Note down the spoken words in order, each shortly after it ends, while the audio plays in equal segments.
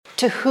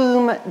To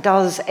whom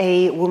does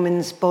a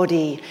woman's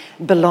body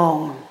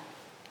belong?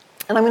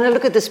 And I'm going to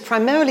look at this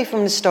primarily from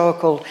a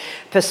historical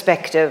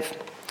perspective.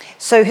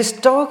 So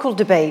historical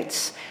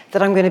debates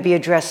that I'm going to be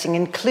addressing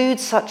include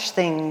such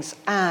things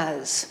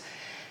as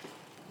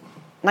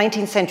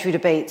 19th century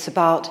debates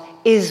about,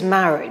 is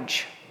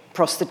marriage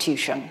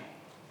prostitution?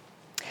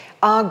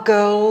 Are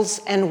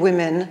girls and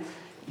women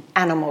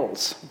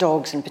animals,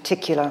 dogs in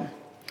particular?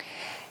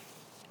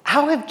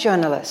 How have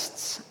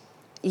journalists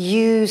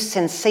used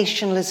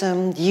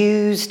sensationalism,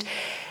 used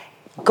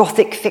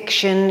Gothic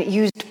fiction,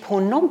 used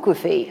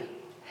pornography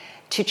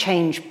to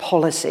change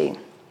policy?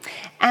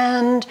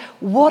 And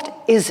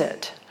what is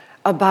it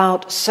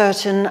about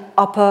certain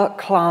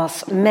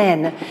upper-class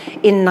men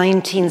in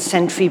 19th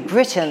century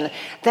Britain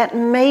that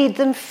made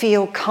them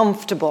feel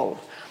comfortable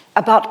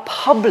about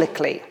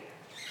publicly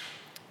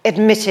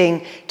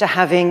admitting to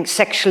having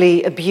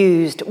sexually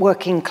abused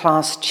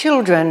working-class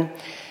children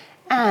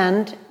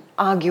and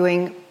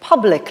arguing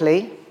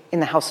publicly, in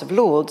the House of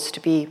Lords to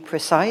be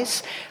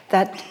precise,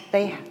 that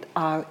they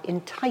are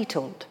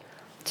entitled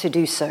to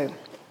do so?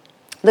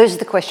 Those are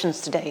the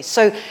questions today.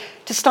 So,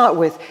 to start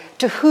with,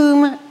 to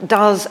whom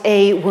does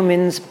a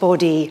woman's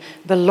body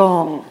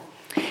belong?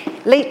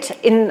 Late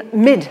in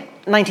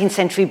mid-19th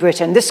century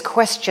Britain, this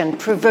question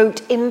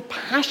provoked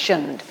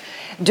impassioned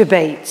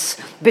debates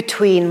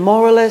between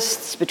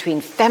moralists, between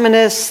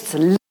feminists,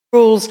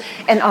 liberals,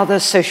 and other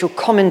social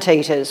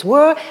commentators.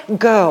 Were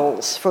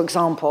girls, for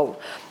example,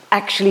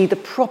 actually the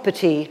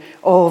property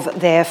of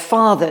their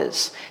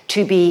fathers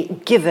to be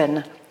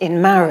given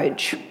in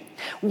marriage?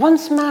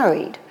 Once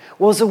married,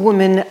 was a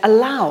woman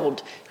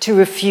allowed to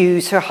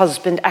refuse her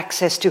husband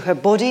access to her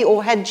body,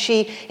 or had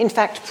she, in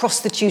fact,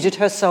 prostituted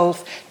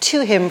herself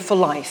to him for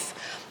life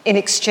in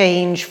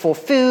exchange for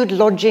food,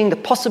 lodging, the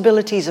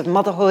possibilities of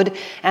motherhood,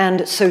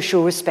 and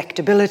social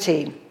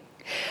respectability?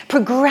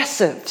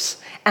 Progressives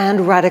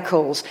and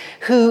radicals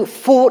who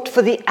fought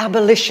for the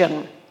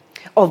abolition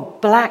of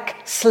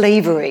black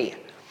slavery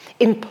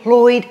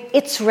employed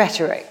its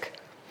rhetoric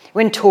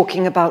when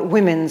talking about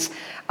women's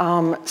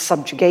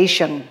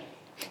subjugation.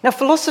 Now,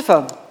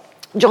 philosopher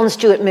John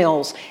Stuart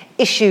Mills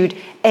issued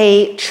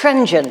a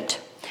trenchant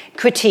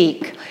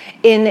critique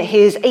in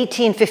his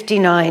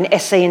 1859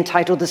 essay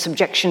entitled The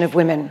Subjection of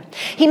Women.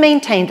 He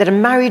maintained that a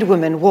married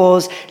woman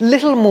was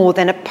little more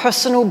than a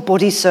personal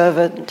body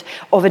servant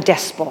of a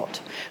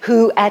despot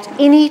who at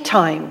any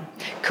time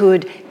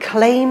could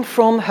claim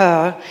from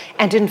her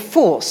and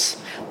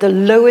enforce the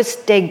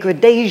lowest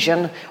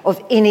degradation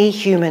of any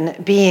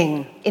human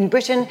being. In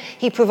Britain,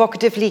 he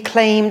provocatively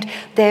claimed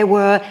there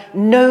were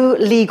no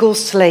legal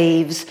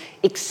slaves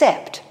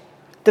except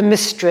the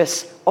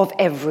mistress of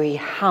every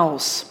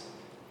house.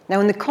 Now,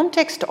 in the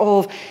context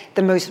of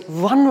the most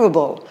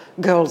vulnerable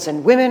girls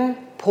and women,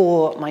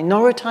 poor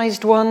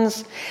minoritized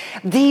ones,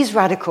 these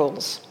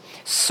radicals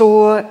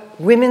saw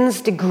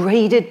women's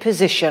degraded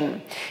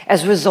position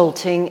as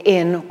resulting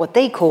in what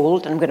they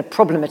called, and I'm going to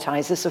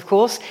problematize this, of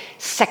course,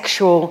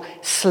 sexual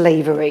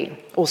slavery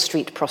or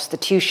street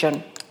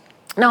prostitution.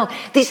 Now,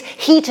 these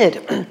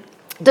heated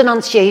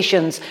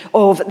denunciations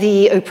of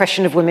the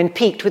oppression of women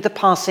peaked with the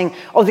passing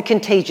of the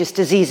Contagious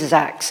Diseases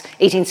Acts,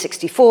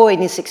 1864,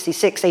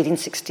 1866,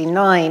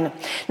 1869.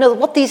 Now,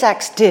 what these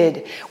acts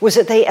did was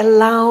that they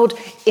allowed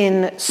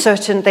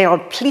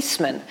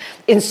policemen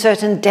in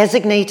certain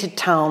designated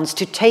towns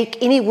to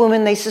take any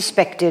woman they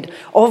suspected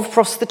of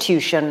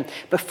prostitution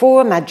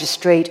before a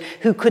magistrate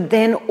who could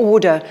then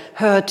order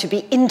her to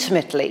be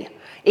intimately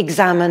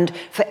examined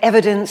for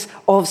evidence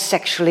of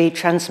sexually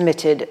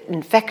transmitted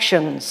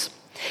infections.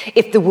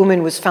 If the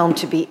woman was found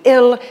to be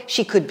ill,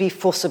 she could be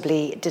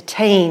forcibly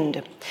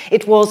detained.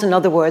 It was, in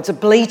other words, a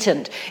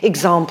blatant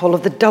example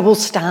of the double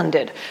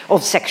standard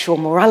of sexual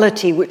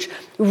morality, which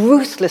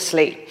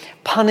ruthlessly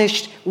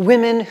punished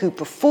women who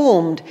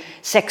performed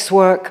sex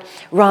work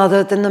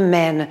rather than the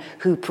men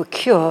who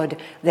procured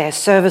their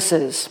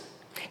services.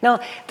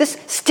 Now, this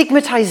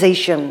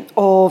stigmatization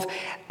of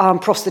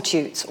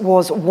prostitutes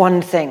was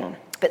one thing,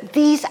 but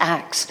these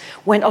acts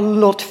went a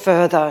lot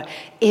further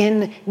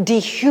in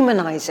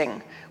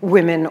dehumanizing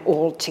women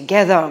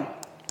altogether.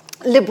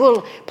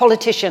 Liberal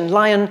politician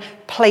Lyon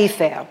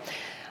Playfair.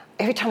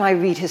 Every time I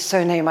read his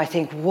surname, I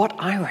think, what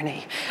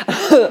irony.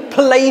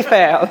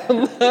 Playfair.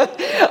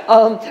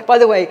 By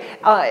the way,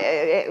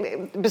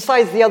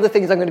 besides the other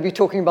things I'm going to be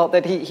talking about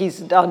that he's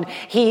done,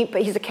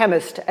 he's a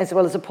chemist as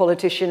well as a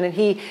politician, and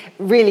he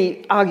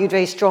really argued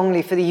very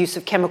strongly for the use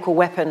of chemical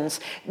weapons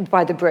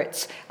by the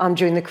Brits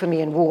during the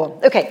Crimean War.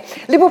 Okay,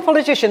 Liberal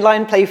politician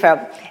Lyon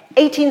Playfair.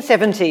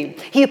 1870,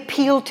 he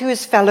appealed to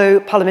his fellow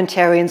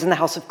parliamentarians in the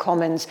House of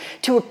Commons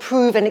to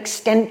approve an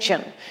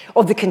extension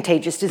of the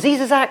Contagious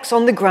Diseases Acts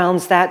on the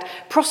grounds that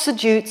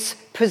prostitutes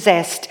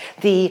possessed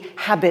the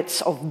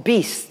habits of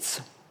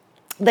beasts.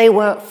 They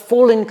were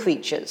fallen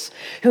creatures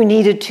who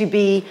needed to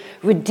be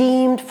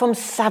redeemed from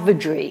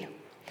savagery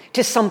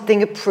to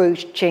something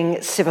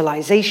approaching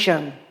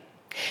civilization.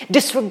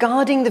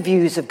 Disregarding the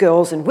views of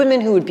girls and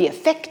women who would be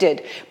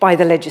affected by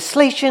the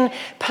legislation,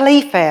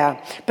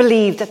 Playfair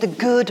believed that the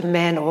good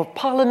men of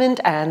Parliament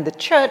and the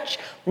Church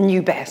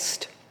knew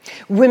best.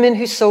 Women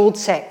who sold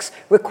sex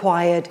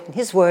required, in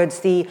his words,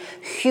 the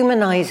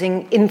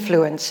humanizing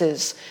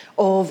influences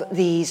of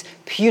these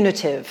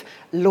punitive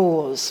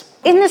laws.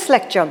 In this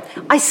lecture,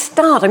 I'm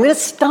going to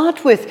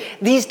start with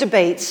these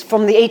debates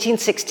from the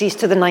 1860s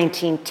to the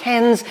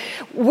 1910s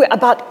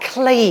about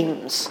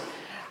claims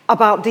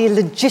about the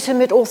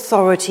legitimate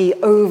authority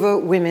over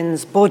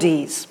women's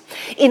bodies,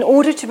 in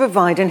order to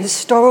provide an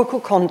historical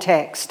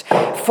context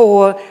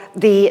for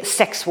the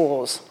sex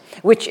wars,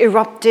 which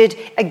erupted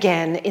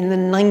again in the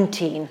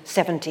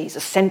 1970s,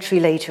 a century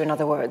later, in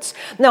other words.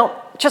 Now,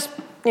 just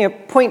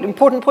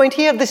important point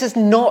here, this is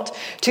not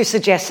to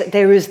suggest that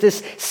there is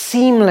this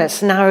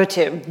seamless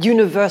narrative,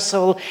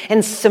 universal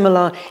and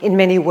similar in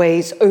many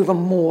ways over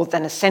more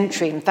than a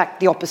century. In fact,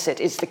 the opposite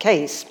is the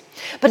case.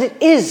 But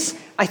it is,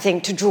 I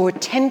think, to draw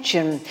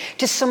attention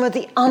to some of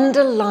the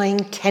underlying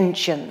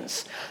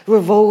tensions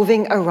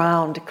revolving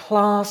around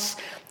class,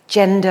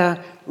 gender,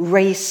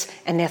 race,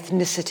 and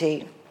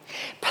ethnicity.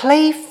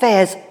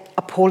 Playfair's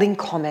appalling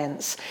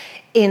comments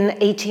in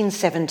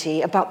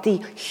 1870 about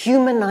the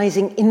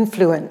humanizing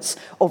influence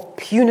of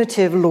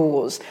punitive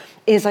laws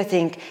is, I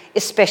think,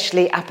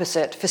 especially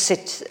apposite for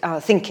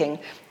thinking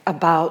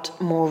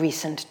about more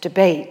recent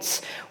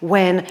debates,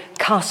 when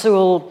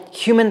carceral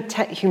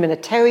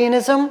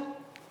humanitarianism,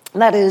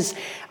 that is,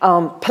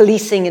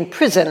 policing in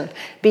prison,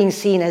 being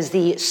seen as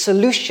the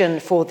solution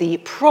for the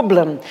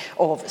problem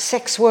of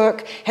sex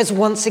work, has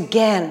once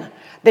again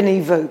been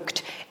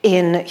evoked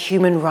in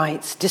human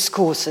rights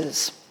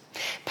discourses.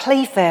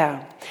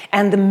 Playfair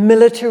and the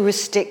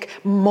militaristic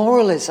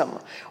moralism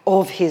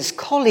of his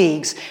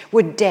colleagues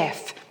were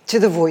deaf to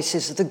the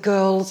voices of the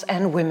girls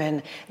and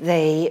women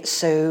they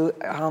so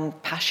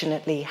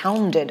passionately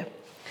hounded.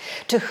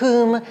 To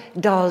whom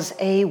does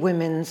a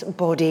woman's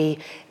body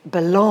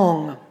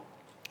belong?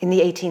 In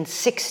the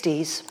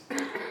 1860s,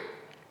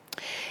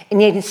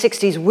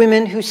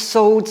 women who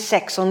sold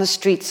sex on the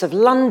streets of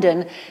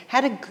London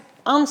had an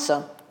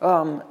answer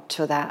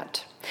to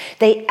that.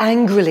 They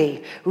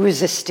angrily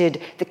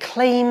resisted the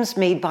claims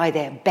made by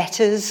their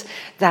betters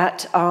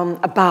that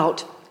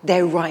about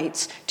their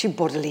rights to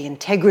bodily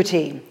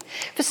integrity.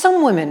 For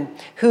some women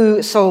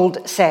who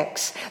sold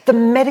sex, the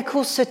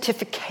medical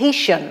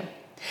certification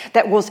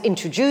that was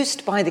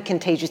introduced by the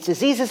Contagious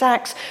Diseases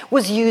Act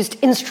was used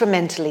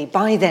instrumentally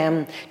by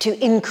them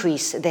to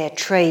increase their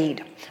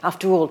trade.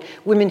 After all,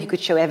 women who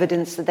could show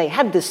evidence that they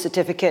had this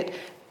certificate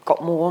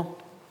got more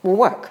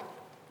work.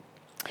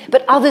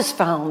 But others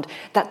found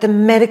that the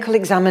medical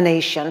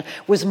examination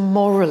was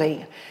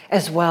morally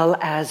as well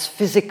as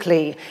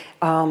physically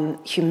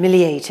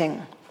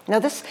humiliating. Now,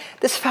 this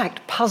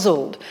fact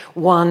puzzled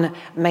one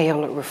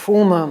male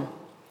reformer.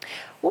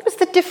 What was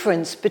the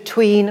difference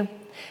between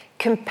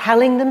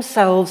compelling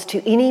themselves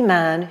to any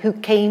man who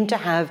came to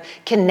have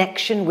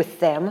connection with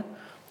them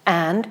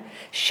and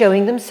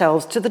showing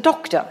themselves to the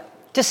doctor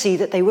to see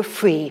that they were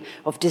free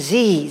of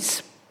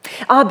disease?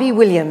 R.B.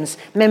 Williams,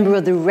 member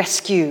of the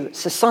Rescue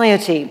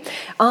Society,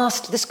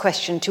 asked this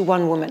question to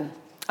one woman,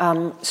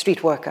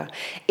 street worker,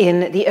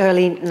 in the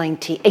early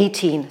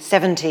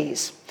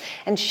 1870s.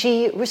 And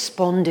she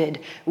responded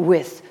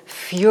with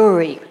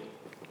fury.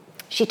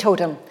 She told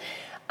him,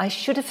 "I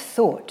should have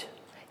thought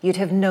you'd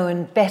have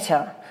known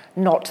better,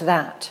 not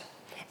that.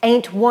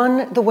 Ain't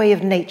one the way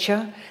of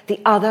nature, the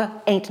other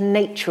ain't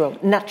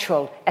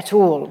natural at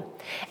all.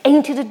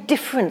 Ain't it a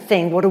different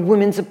thing what a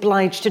woman's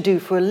obliged to do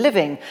for a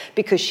living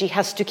because she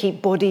has to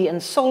keep body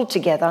and soul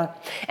together,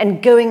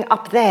 and going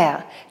up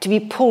there to be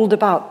pulled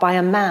about by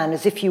a man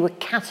as if you were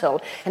cattle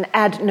and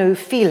add no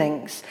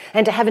feelings,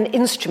 and to have an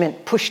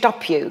instrument pushed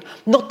up you,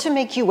 not to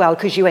make you well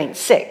because you ain't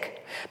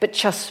sick, but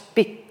just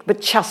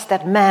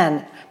that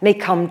man may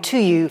come to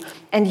you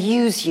and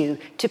use you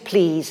to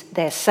please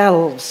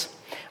theirselves.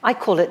 I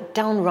call it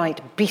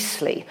downright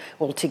beastly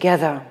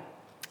altogether."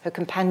 Her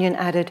companion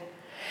added,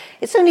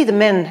 "It's only the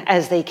men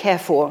as they care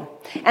for,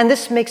 and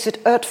this makes it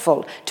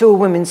hurtful to a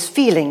woman's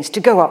feelings to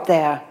go up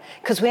there,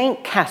 because we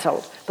ain't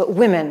cattle, but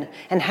women,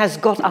 and has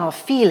got our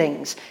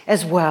feelings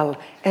as well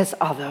as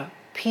other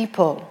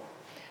people."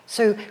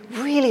 So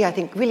really, I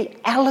think, really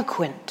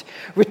eloquent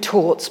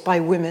retorts by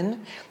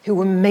women who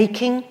were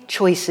making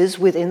choices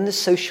within the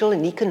social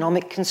and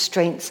economic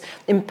constraints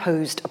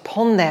imposed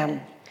upon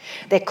them.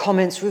 Their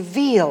comments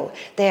reveal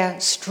their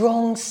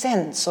strong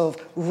sense of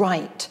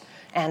right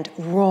and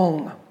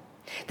wrong,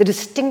 the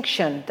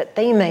distinction that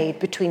they made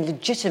between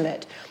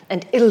legitimate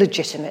and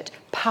illegitimate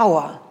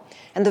power,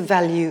 and the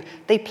value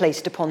they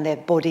placed upon their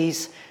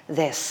bodies,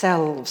 their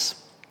selves.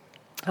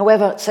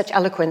 However, such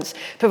eloquence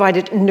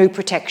provided no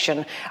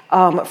protection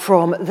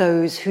from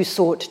those who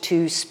sought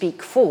to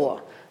speak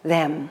for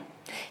them,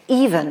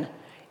 even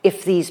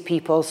if these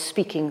people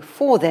speaking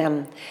for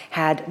them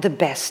had the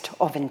best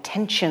of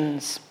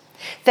intentions.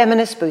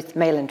 Feminists, both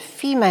male and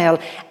female,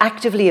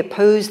 actively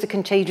opposed the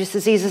Contagious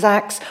Diseases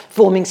Acts,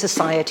 forming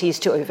societies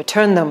to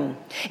overturn them.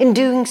 In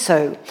doing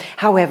so,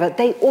 however,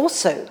 they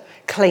also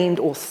claimed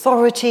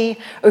authority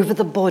over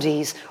the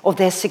bodies of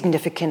their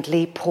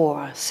significantly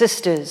poorer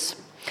sisters.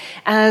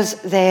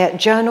 As their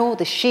journal,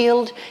 The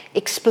Shield,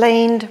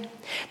 explained,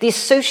 the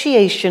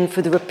Association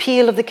for the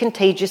Repeal of the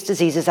Contagious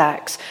Diseases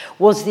Acts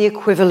was the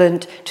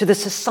equivalent to the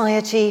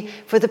Society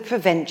for the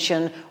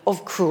Prevention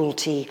of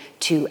Cruelty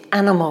to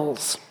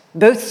Animals.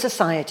 Both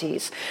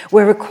societies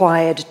were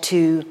required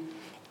to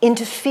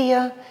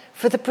interfere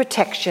for the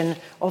protection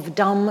of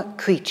dumb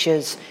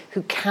creatures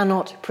who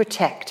cannot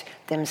protect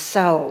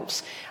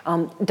themselves.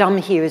 Dumb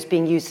here is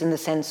being used in the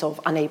sense of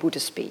unable to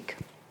speak.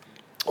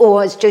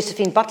 Or, as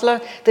Josephine Butler,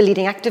 the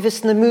leading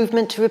activist in the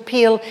movement to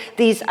repeal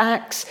these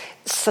acts,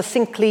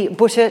 succinctly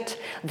put it,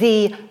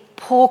 the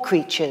poor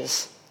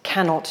creatures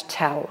cannot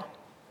tell.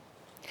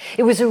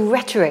 It was a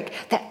rhetoric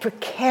that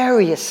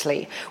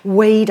precariously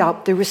weighed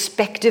up the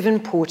respective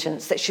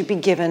importance that should be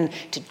given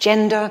to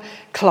gender,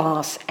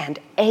 class, and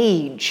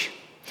age.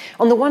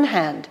 On the one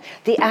hand,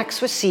 the acts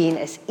were seen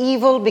as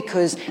evil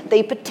because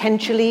they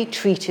potentially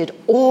treated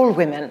all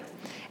women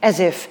as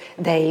if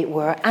they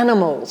were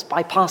animals,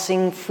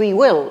 bypassing free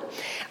will,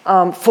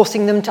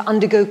 forcing them to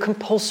undergo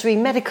compulsory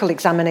medical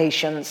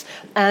examinations,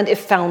 and if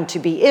found to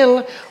be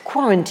ill,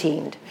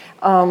 quarantined,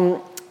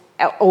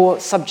 or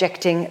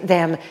subjecting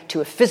them to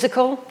a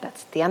physical,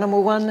 that's the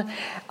animal one,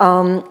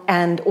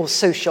 and or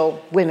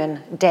social,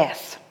 women,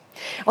 death.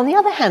 On the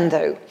other hand,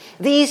 though,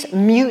 these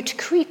mute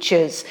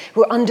creatures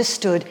were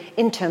understood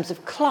in terms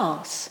of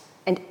class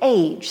and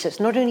age. So it's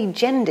not only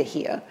gender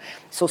here,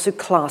 it's also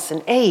class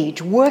and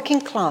age. Working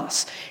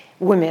class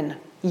women,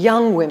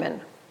 young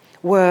women,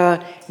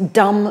 were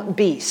dumb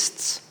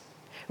beasts,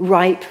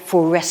 ripe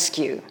for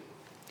rescue.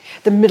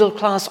 The middle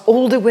class,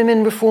 older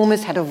women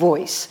reformers had a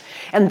voice,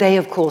 and they,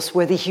 of course,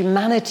 were the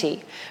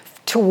humanity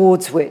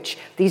towards which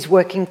these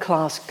working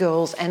class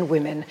girls and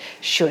women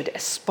should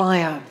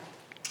aspire.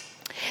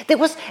 There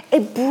was a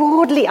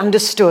broadly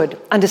understood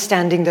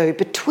understanding, though,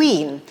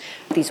 between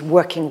these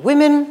working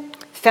women,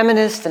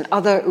 feminists, and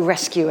other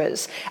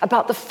rescuers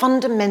about the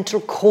fundamental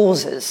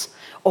causes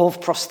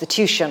of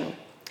prostitution.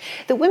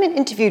 The women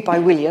interviewed by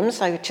Williams,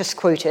 I just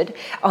quoted,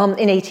 in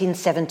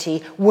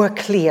 1870, were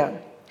clear.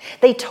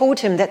 They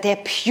told him that their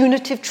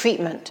punitive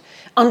treatment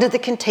under the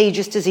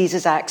Contagious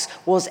Diseases Acts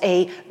was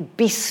a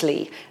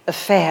beastly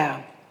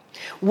affair.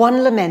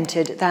 One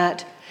lamented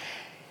that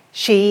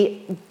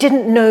she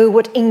didn't know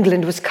what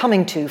England was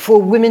coming to,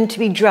 for women to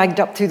be dragged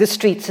up through the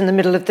streets in the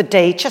middle of the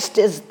day, just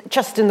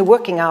in the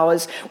working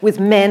hours, with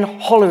men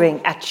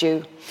hollering at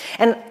you.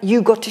 And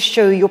you got to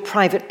show your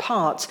private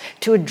parts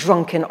to a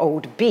drunken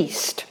old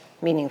beast,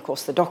 meaning, of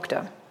course, the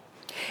doctor.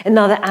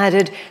 Another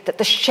added that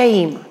the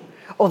shame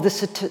of the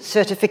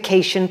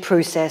certification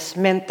process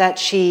meant that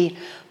she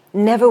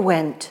never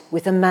went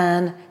with a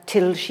man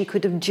till she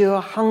could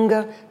endure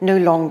hunger no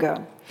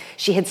longer.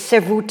 She had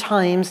several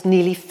times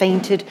nearly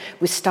fainted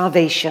with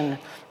starvation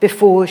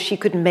before she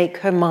could make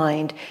her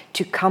mind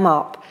to come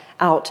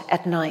out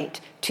at night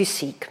to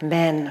seek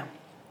men.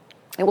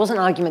 It was an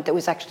argument that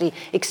was actually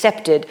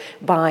accepted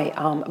by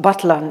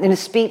Butler. In a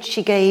speech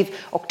she gave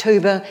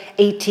October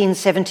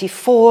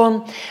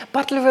 1874,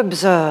 Butler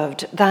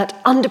observed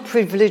that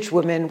underprivileged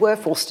women were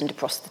forced into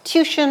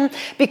prostitution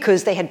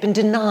because they had been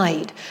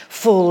denied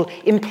full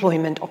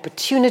employment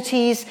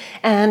opportunities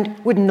and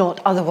would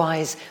not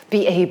otherwise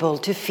be able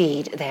to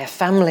feed their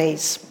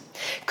families.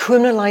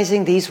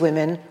 Criminalizing these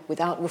women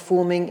without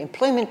reforming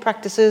employment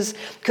practices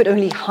could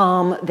only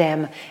harm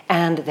them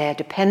and their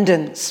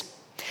dependents.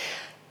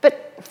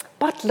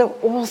 Butler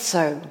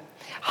also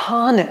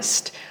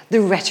harnessed the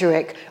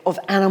rhetoric of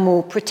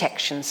animal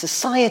protection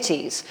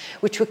societies,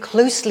 which were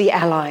closely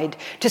allied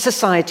to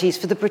societies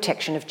for the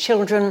protection of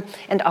children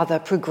and other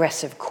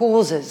progressive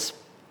causes.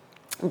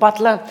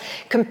 Butler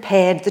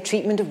compared the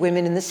treatment of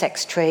women in the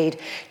sex trade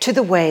to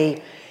the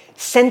way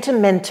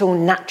sentimental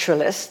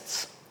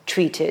naturalists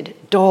treated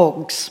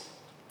dogs.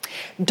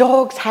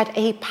 Dogs had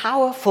a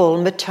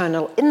powerful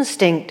maternal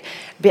instinct,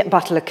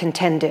 Butler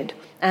contended,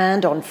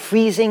 and on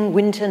freezing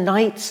winter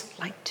nights,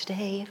 like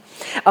today,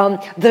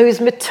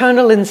 those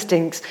maternal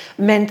instincts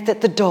meant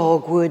that the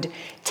dog would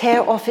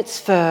tear off its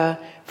fur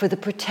for the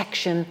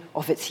protection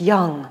of its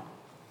young.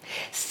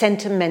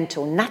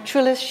 Sentimental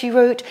naturalists, she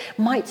wrote,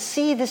 might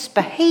see this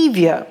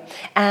behavior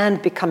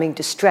and, becoming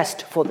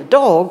distressed for the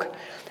dog,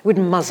 would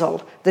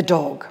muzzle the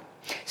dog,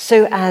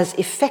 so as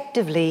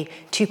effectively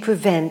to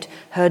prevent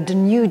her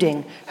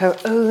denuding her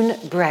own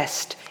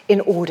breast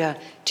in order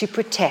to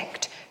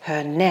protect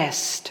her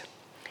nest.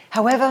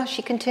 However,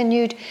 she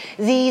continued,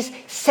 these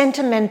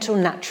sentimental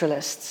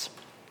naturalists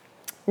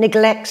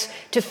neglects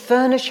to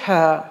furnish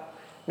her,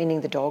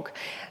 meaning the dog,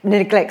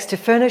 neglects to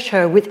furnish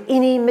her with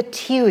any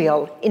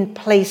material in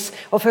place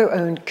of her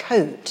own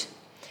coat.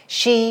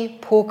 She,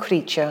 poor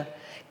creature,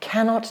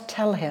 cannot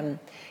tell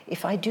him,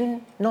 if I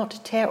do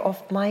not tear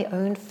off my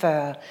own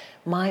fur,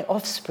 my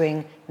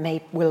offspring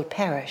will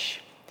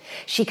perish.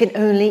 She can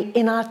only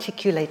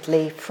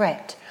inarticulately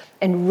fret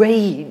and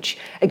rage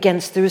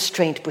against the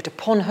restraint put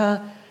upon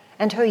her,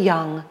 and her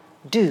young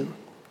do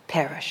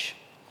perish.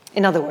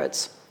 In other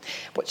words,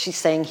 what she's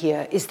saying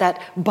here is that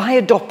by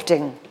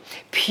adopting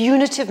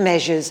punitive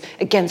measures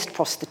against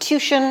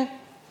prostitution,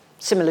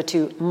 similar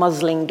to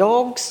muzzling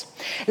dogs,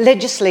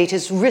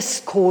 legislators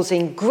risk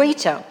causing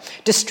greater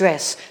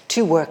distress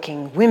to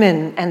working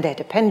women and their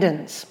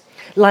dependents.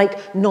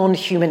 Like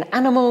non-human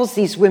animals,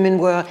 these women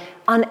were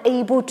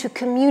unable to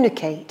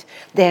communicate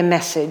their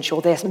message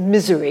or their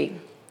misery.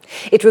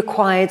 It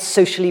required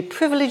socially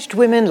privileged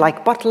women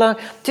like Butler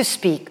to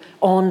speak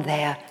on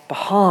their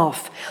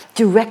behalf,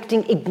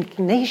 directing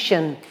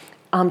indignation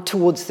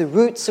towards the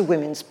roots of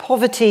women's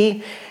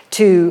poverty,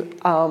 to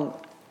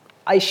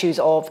issues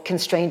of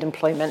constrained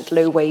employment,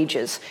 low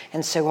wages,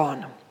 and so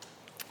on.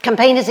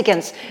 Campaigners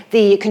against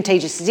the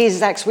Contagious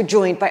Diseases Acts were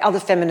joined by other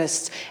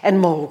feminists and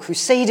moral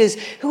crusaders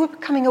who were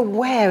becoming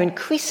aware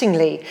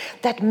increasingly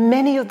that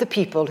many of the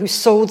people who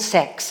sold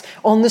sex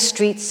on the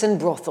streets and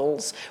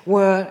brothels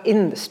were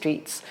in the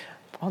streets,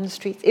 and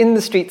in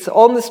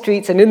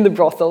the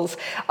brothels,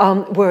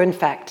 were in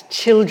fact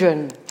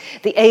children.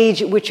 The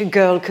age at which a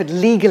girl could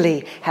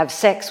legally have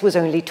sex was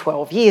only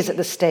 12 years at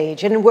this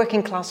stage, and in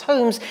working class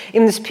homes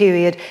in this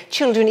period,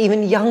 children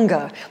even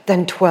younger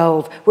than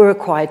 12 were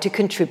required to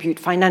contribute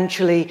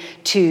financially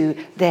to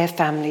their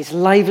family's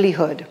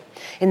livelihood.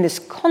 In this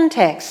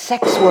context,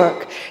 sex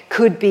work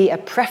could be a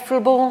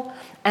preferable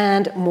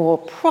and more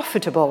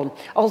profitable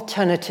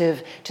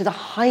alternative to the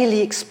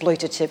highly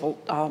exploitative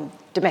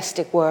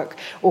domestic work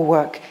or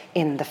work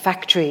in the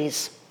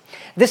factories.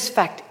 This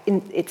fact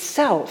in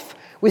itself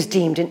was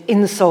deemed an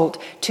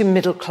insult to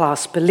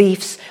middle-class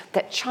beliefs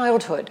that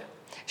childhood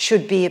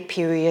should be a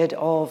period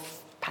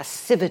of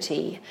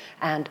passivity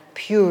and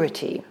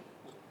purity.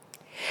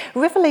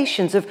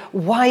 Revelations of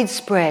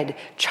widespread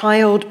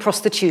child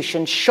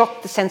prostitution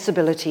shocked the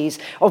sensibilities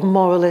of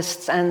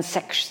moralists and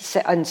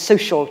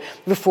social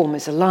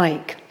reformers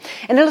alike.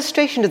 An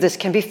illustration of this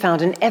can be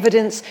found in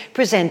evidence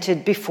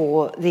presented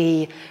before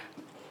the,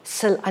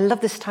 I love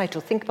this title,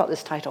 think about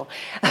this title,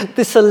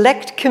 the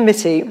Select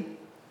Committee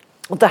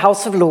of the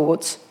House of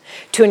Lords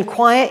to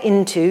inquire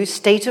into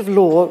state of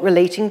law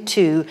relating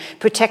to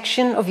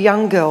protection of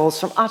young girls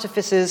from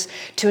artificers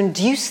to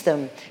induce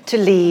them to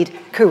lead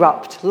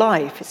corrupt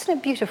life. Isn't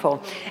it beautiful?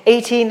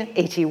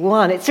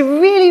 1881. It's a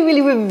really,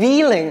 really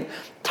revealing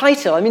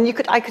title. I mean,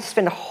 I could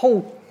spend a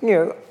whole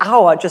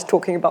hour just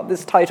talking about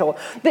this title.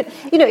 But,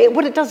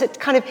 what it does,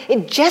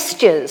 it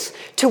gestures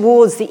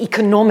towards the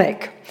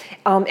economic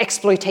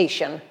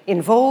exploitation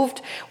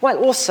involved, while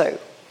also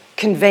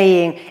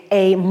conveying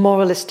a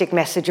moralistic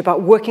message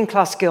about working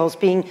class girls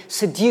being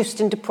seduced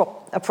into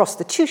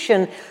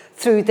prostitution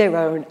through their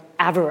own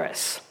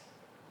avarice.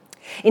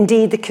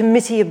 Indeed, the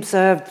committee was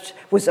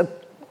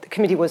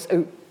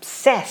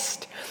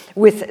obsessed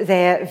with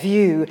their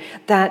view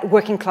that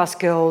working class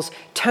girls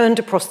turned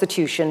to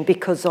prostitution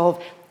because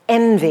of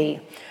envy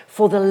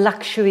for the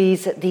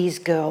luxuries that these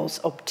girls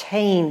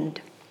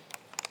obtained.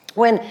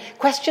 When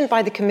questioned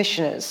by the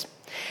commissioners,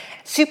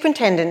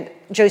 Superintendent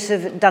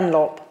Joseph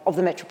Dunlop of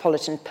the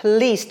Metropolitan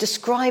Police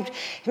described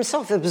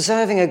himself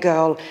observing a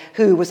girl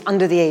who was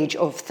under the age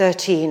of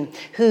 13,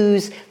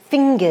 whose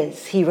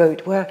fingers, he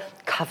wrote, were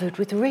covered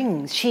with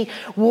rings. She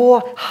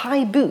wore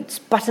high boots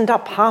buttoned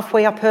up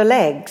halfway up her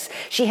legs.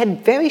 She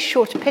had very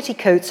short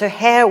petticoats, her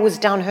hair was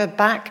down her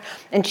back,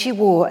 and she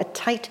wore a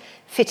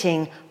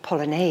tight-fitting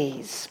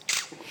polonaise.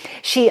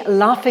 She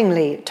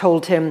laughingly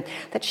told him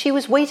that she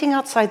was waiting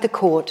outside the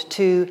court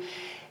to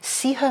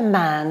see her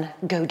man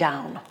go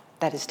down,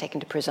 that is,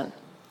 taken to prison.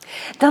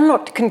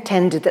 Dunlop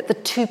contended that the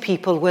two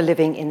people were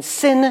living in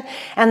sin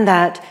and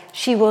that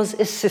she was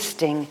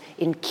assisting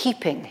in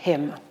keeping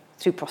him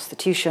through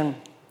prostitution.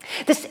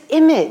 This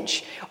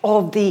image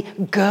of the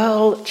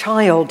girl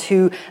child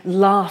who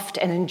laughed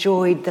and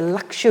enjoyed the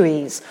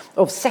luxuries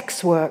of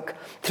sex work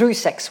through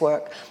sex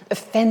work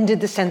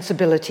offended the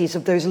sensibilities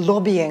of those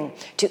lobbying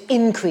to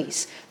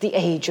increase the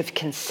age of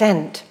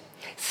consent,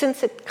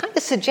 since it kind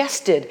of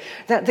suggested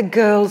that the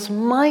girls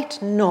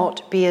might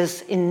not be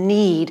as in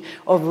need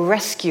of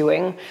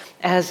rescuing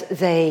as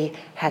they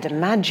had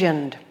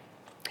imagined.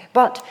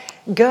 But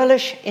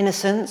girlish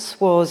innocence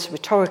was,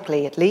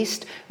 rhetorically at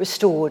least,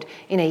 restored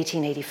in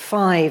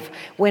 1885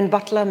 when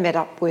Butler met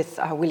up with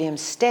William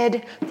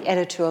Stead, the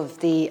editor of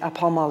the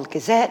Pall Mall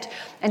Gazette,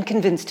 and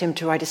convinced him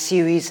to write a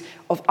series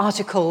of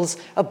articles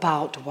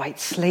about white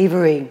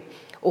slavery,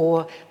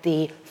 or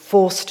the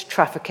forced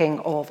trafficking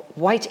of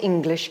white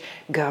English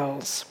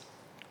girls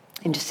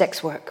into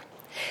sex work.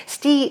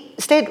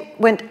 Stead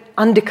went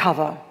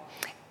undercover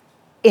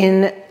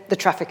in the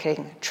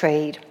trafficking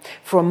trade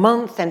for a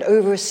month, and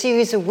over a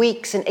series of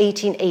weeks in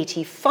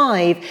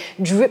 1885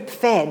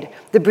 drip-fed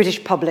the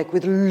British public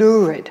with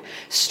lurid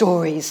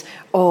stories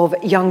of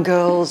young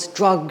girls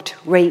drugged,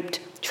 raped,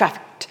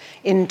 trafficked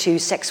into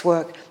sex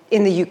work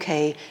in the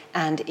UK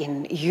and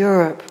in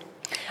Europe.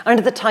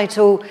 Under the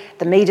title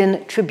The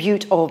Maiden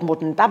Tribute of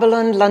Modern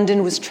Babylon,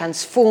 London was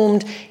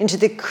transformed into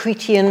the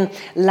Cretian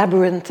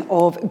labyrinth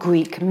of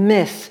Greek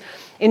myth.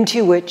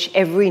 into which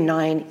every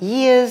 9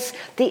 years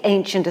the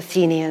ancient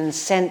Athenians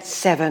sent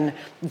 7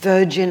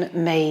 virgin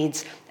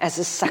maids as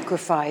a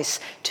sacrifice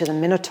to the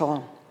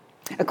Minotaur.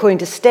 According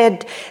to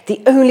Stead,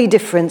 the only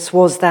difference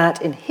was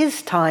that in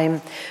his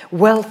time,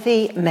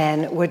 wealthy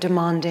men were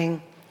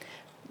demanding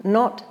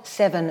not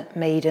 7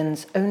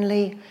 maidens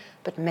only,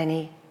 but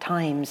many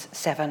times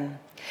 7,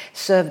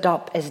 served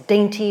up as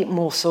dainty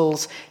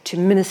morsels to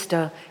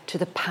minister to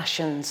the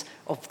passions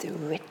of the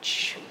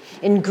rich.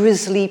 In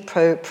grisly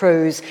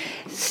prose,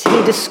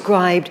 he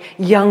described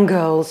young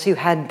girls who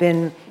had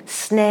been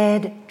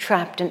snared,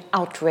 trapped, and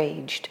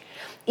outraged,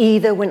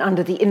 either when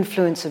under the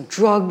influence of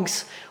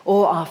drugs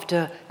or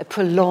after a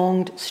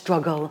prolonged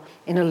struggle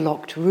in a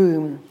locked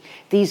room.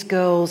 These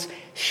girls'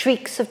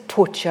 shrieks of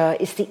torture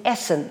is the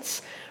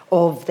essence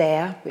of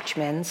their, rich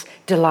men's,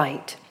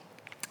 delight.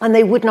 And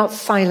they would not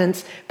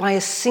silence by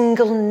a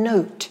single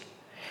note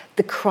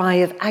the cry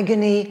of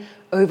agony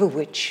over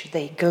which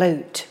they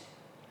gloat.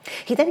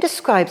 He then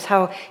describes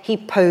how he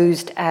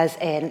posed as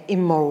an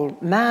immoral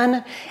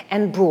man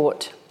and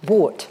bought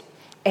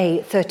a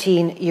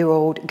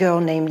 13-year-old girl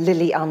named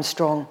Lily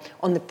Armstrong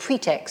on the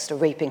pretext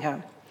of raping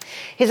her.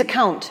 His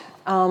account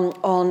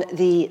on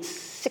the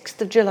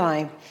 6th of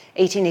July,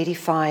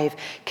 1885,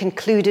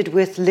 concluded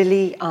with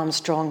Lily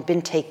Armstrong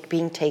being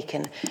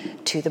taken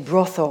to the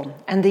brothel,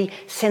 and the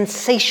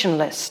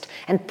sensationalist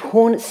and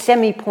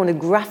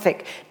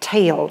semi-pornographic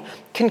tale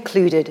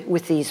concluded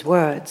with these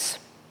words.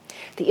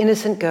 The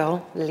innocent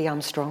girl, Lily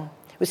Armstrong,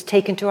 was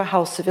taken to a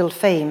house of ill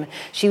fame.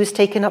 She was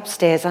taken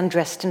upstairs,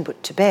 undressed and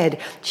put to bed.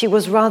 She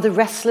was rather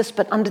restless,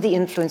 but under the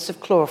influence of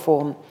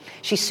chloroform.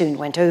 She soon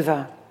went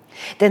over.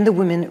 Then the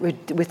women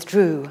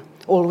withdrew.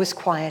 All was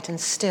quiet and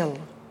still.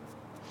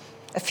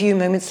 A few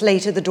moments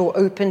later, the door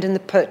opened and the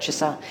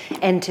purchaser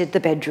entered the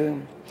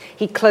bedroom.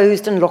 He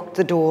closed and locked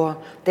the door.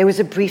 There was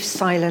a brief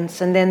silence,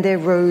 and then there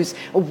rose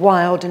a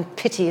wild and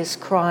piteous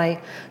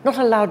cry, not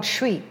a loud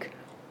shriek,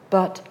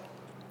 but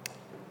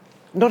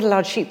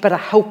a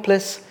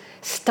helpless,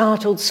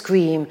 startled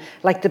scream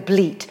like the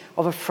bleat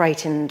of a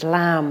frightened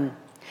lamb.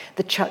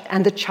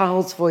 And the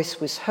child's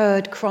voice was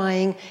heard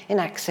crying in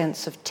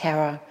accents of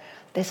terror,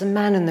 "There's a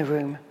man in the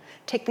room.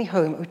 Take me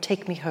home, oh,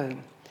 take me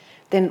home."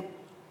 Then,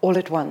 all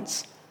at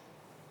once,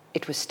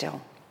 it was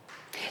still.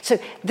 So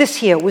this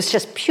here was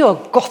just pure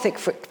Gothic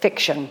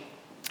fiction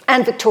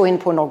and Victorian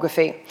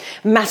pornography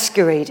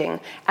masquerading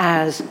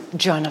as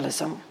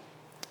journalism.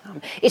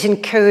 It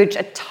encouraged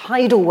a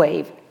tidal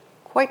wave,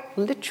 quite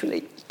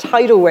literally,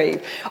 tidal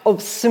wave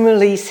of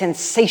similarly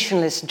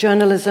sensationalist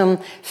journalism,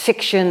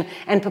 fiction,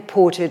 and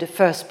purported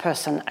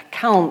first-person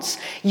accounts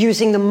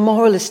using the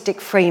moralistic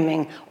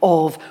framing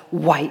of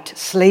white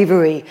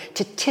slavery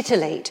to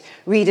titillate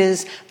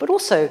readers, but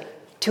also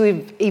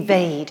to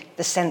evade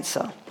the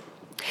censor.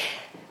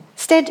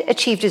 Stead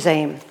achieved his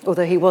aim,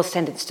 although he was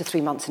sentenced to 3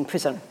 months in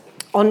prison,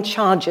 on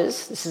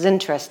charges, this is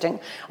interesting,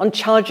 on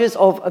charges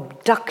of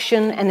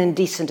abduction and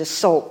indecent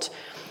assault.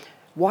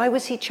 Why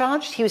was he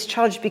charged? He was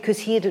charged because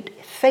he had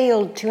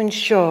failed to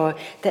ensure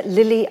that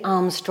Lily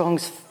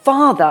Armstrong's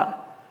father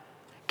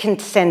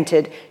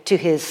consented to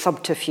his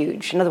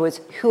subterfuge. In other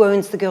words, who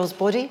owns the girl's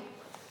body?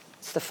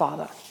 It's the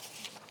father.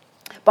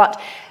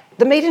 But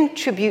the maiden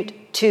tribute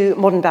to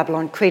modern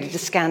Babylon created a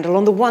scandal.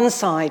 On the one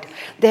side,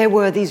 there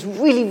were these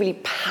really, really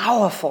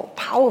powerful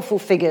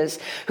figures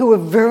who were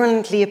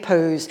virulently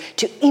opposed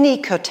to any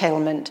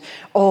curtailment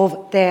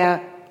of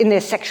their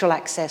sexual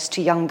access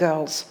to young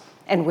girls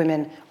and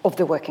women of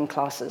the working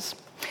classes.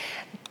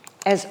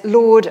 As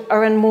Lord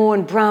Oranmore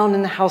and Brown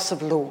in the House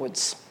of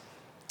Lords.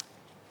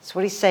 That's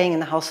what he's saying in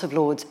the House of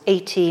Lords,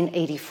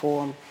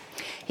 1884.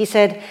 He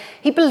said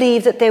he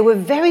believed that there were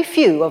very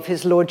few of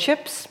his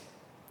lordships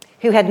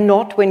who had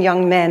not, when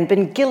young men,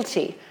 been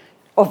guilty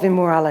of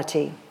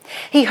immorality.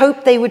 He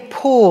hoped they would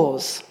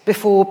pause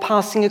before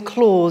passing a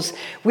clause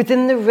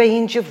within the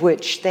range of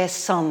which their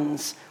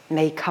sons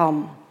may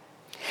come.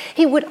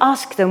 He would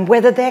ask them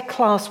whether their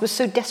class was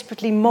so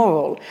desperately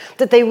moral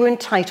that they were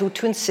entitled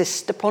to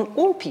insist upon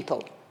all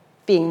people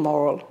being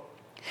moral.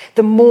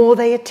 The more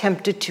they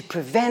attempted to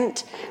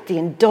prevent the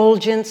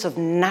indulgence of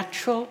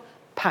natural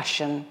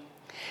passion,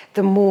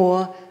 the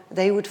more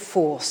they would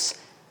force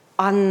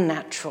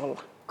unnatural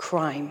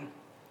crime.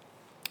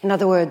 In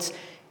other words,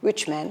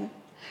 rich men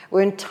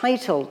were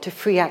entitled to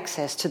free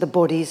access to the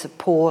bodies of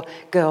poor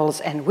girls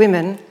and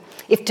women.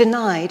 If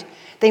denied,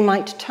 they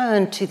might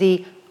turn to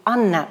the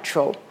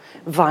unnatural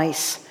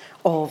vice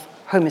of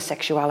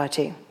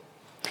homosexuality.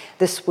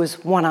 This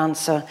was one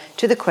answer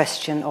to the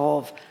question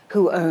of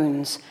who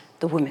owns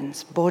the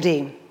woman's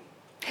body.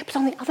 But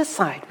on the other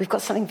side, we've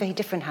got something very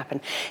different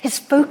happen. His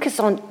focus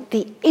on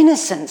the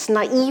innocence,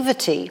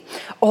 naivety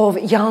of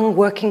young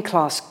working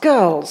class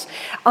girls,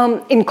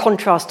 in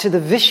contrast to the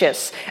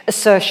vicious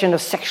assertion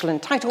of sexual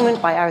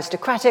entitlement by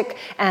aristocratic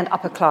and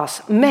upper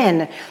class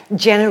men,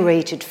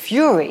 generated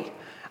fury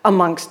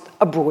amongst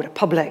a broader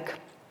public.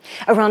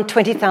 Around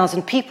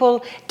 20,000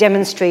 people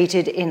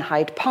demonstrated in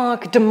Hyde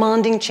Park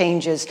demanding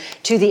changes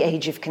to the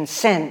age of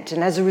consent.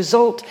 And as a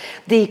result,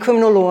 the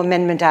Criminal Law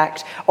Amendment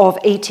Act of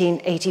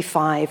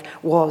 1885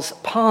 was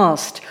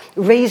passed,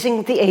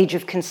 raising the age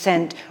of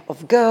consent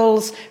of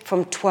girls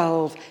from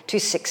 12 to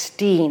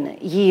 16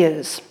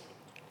 years.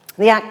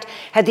 The act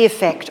had the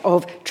effect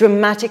of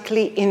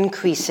dramatically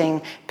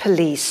increasing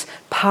police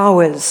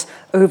powers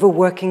over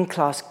working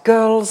class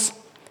girls,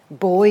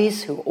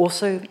 boys who were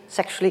also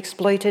sexually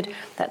exploited,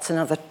 that's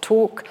another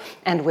talk,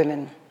 and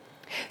women.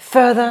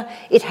 Further,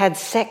 it had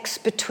sex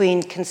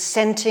between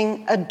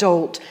consenting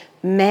adult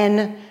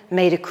men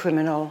made a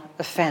criminal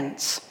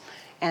offence.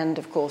 And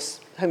of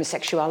course,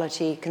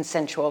 homosexuality,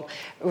 consensual,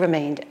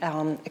 remained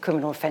a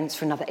criminal offence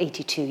for another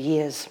 82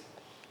 years.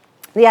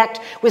 The act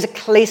was a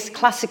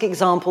classic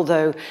example,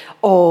 though,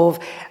 of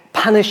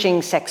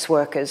punishing sex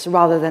workers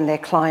rather than their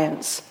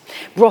clients.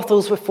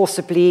 Brothels were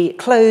forcibly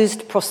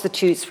closed,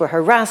 prostitutes were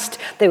harassed,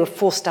 they were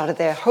forced out of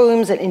their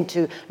homes and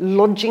into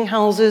lodging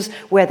houses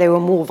where they were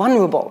more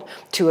vulnerable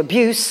to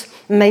abuse.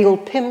 Male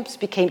pimps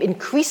became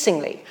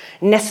increasingly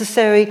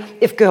necessary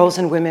if girls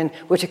and women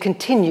were to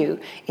continue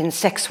in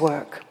sex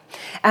work.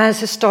 As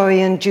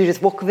historian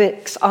Judith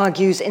Walkowicz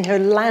argues in her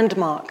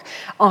landmark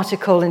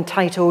article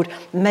entitled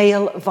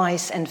Male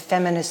Vice and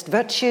Feminist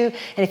Virtue,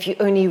 and if you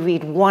only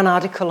read one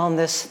article on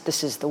this,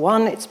 this is the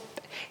one.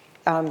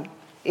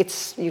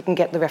 You can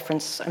get the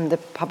reference in the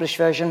published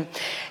version.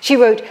 She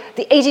wrote,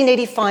 "The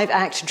 1885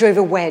 Act drove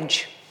a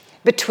wedge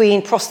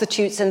between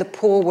prostitutes and the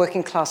poor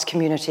working class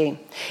community.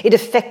 It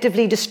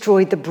effectively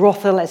destroyed the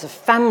brothel as a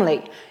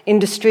family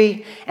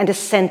industry and a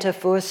center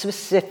for a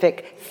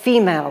specific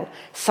female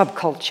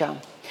subculture,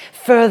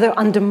 further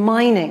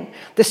undermining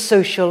the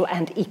social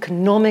and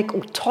economic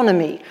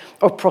autonomy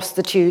of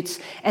prostitutes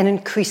and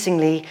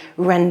increasingly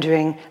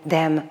rendering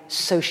them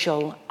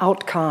social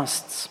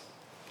outcasts.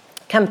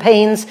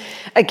 Campaigns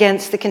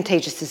against the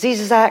Contagious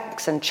Diseases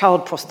Acts and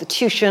child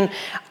prostitution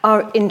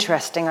are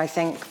interesting, I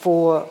think,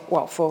 for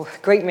a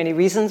great many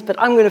reasons, but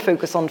I'm going to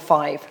focus on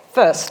 5.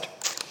 First,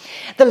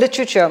 the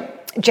literature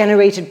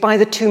generated by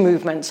the two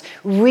movements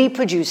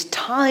reproduced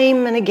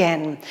time and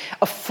again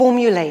a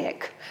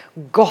formulaic,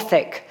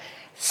 gothic,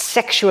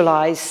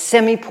 sexualized,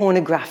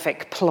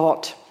 semi-pornographic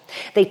plot.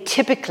 They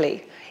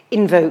typically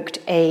invoked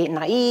a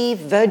naive,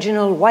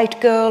 virginal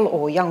white girl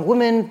or young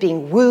woman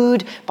being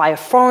wooed by a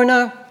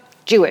foreigner,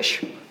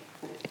 Jewish,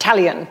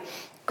 Italian,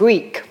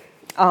 Greek.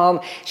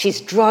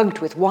 She's drugged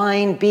with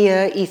wine,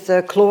 beer,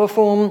 ether,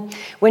 chloroform.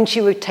 When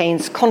she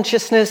retains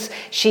consciousness,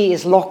 she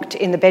is locked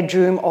in the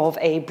bedroom of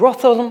a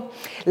brothel.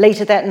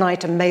 Later that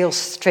night, a male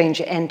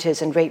stranger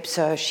enters and rapes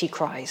her. She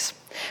cries.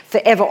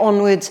 Forever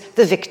onwards,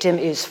 the victim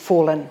is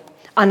fallen,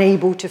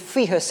 unable to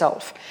free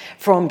herself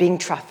from being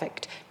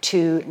trafficked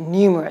to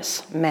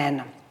numerous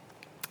men.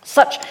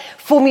 Such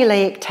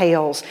formulaic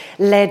tales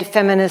led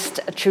feminist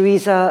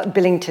Teresa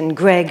Billington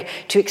Gregg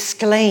to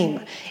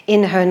exclaim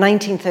in her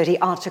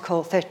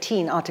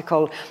 1913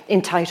 article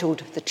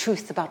entitled The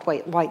Truth About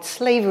White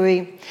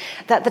Slavery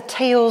that the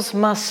tales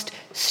must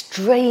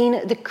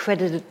strain the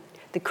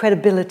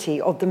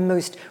credibility of the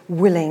most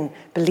willing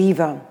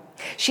believer.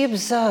 She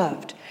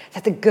observed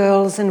that the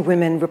girls and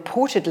women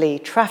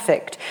reportedly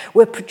trafficked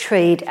were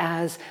portrayed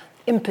as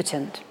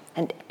impotent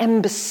and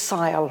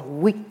imbecile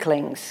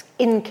weaklings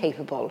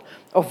incapable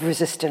of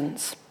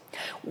resistance.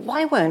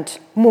 Why weren't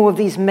more of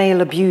these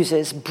male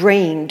abusers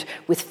brained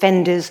with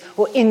fenders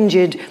or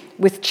injured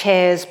with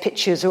chairs,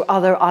 pictures, or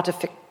other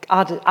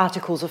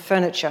articles of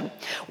furniture?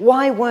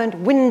 Why weren't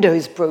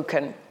windows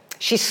broken?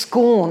 She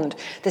scorned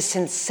the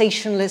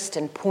sensationalist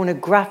and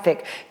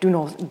pornographic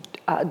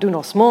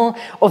dénouement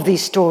of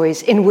these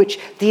stories in which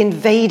the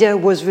invader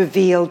was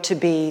revealed to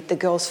be the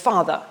girl's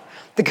father,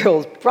 the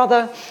girl's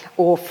brother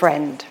or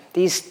friend.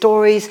 These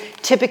stories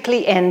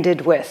typically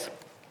ended with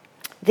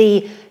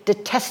the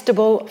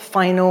detestable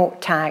final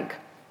tag.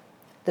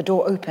 The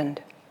door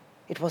opened.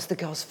 It was the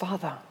girl's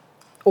father.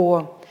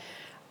 Or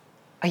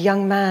a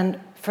young man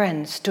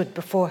friend stood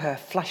before her,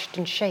 flushed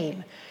in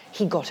shame.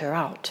 He got her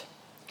out.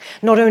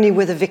 Not only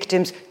were the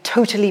victims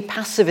totally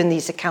passive in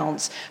these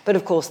accounts, but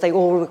of course they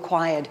all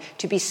required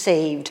to be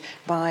saved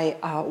by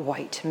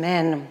white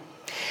men.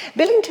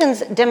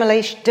 Billington's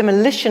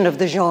demolition of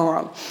the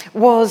genre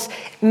was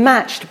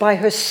matched by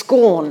her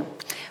scorn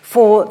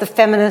for the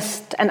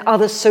feminists and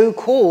other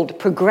so-called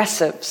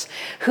progressives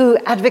who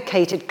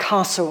advocated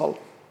carceral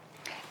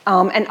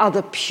and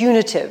other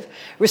punitive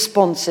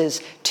responses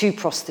to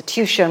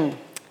prostitution.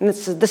 And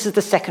this is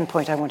the second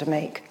point I want to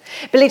make.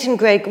 Billington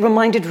Gregg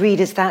reminded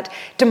readers that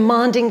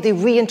demanding the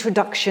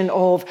reintroduction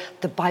of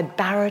the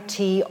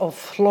barbarity of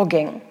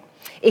flogging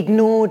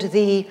ignored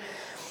the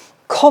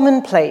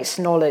commonplace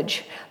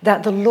knowledge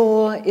that the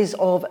law is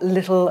of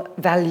little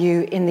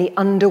value in the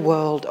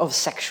underworld of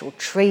sexual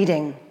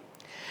trading.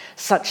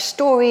 Such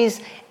stories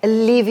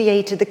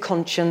alleviated the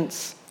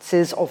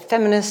consciences of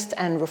feminists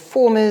and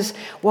reformers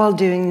while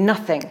doing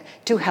nothing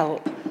to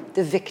help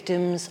the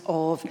victims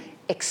of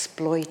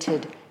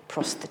exploited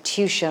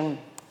prostitution.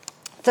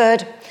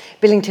 Third,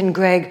 Billington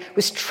Gregg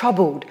was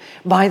troubled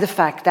by the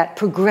fact that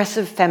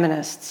progressive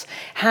feminists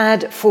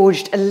had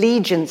forged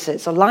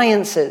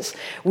alliances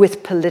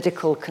with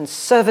political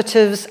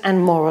conservatives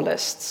and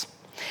moralists.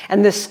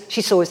 And this,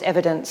 she saw as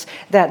evidence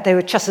that they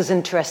were just as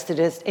interested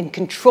in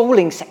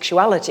controlling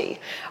sexuality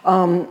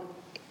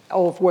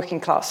of working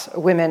class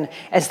women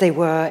as they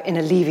were in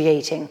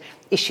alleviating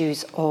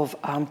issues of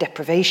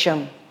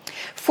deprivation.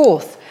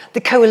 Fourth,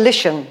 the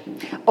coalition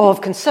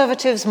of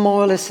conservatives,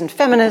 moralists, and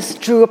feminists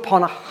drew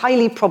upon a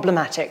highly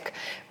problematic,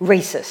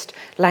 racist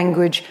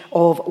language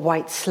of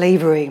white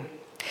slavery.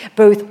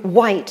 Both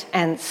white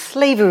and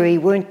slavery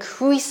were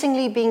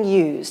increasingly being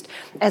used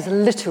as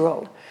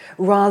literal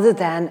rather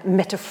than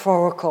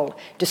metaphorical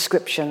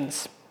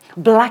descriptions.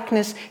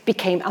 Blackness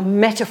became a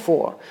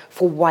metaphor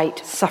for white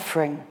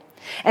suffering.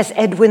 As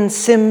Edwin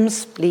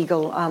Sims,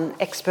 legal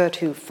expert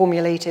who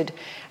formulated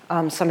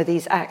some of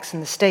these acts in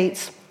the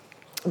States,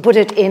 put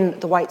it in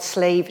The White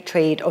Slave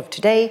Trade of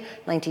Today,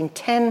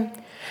 1910,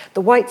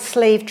 the white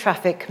slave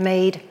traffic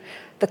made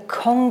the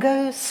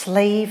Congo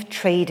slave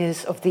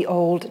traders of the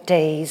old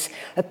days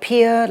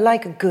appear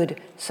like good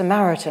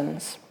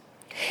Samaritans.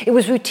 It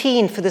was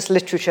routine for this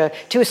literature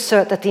to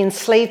assert that the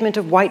enslavement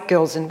of white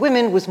girls and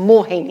women was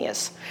more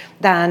heinous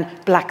than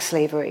black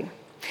slavery.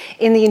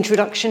 In the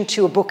introduction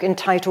to a book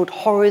entitled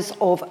Horrors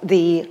of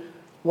the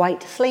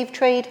White Slave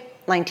Trade,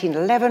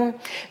 1911,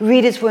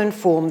 readers were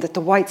informed that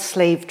the white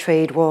slave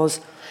trade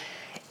was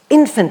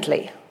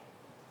infinitely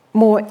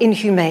more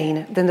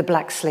inhumane than the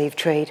black slave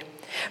trade,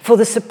 for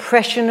the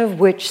suppression of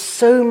which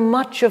so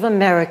much of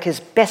America's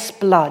best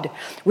blood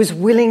was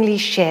willingly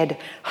shed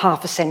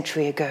half a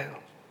century ago.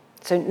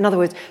 So, in other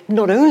words,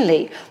 not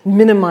only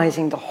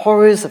minimizing the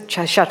horrors of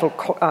chattel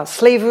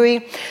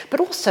slavery, but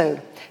also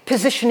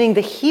positioning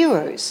the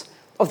heroes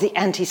of the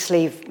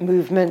anti-slave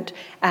movement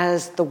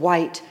as the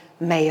white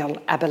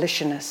male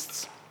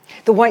abolitionists.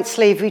 The white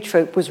slavery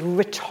trope was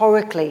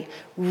rhetorically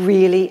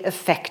really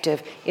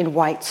effective in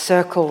white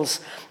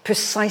circles,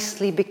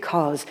 precisely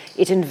because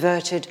it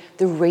inverted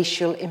the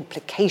racial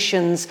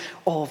implications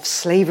of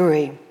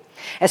slavery.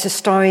 As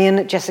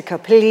historian Jessica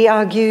Pilley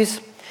argues,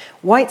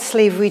 white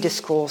slavery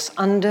discourse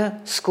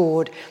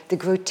underscored the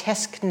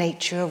grotesque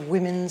nature of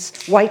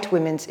white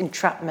women's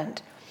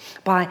entrapment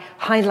by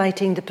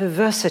highlighting the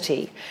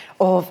perversity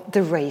of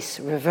the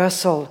race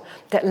reversal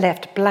that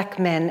left black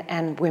men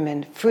and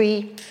women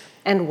free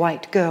and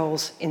white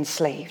girls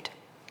enslaved.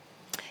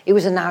 It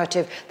was a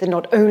narrative that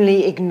not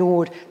only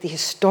ignored the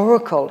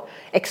historical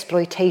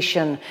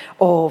exploitation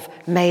of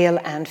male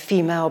and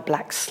female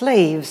black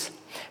slaves,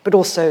 but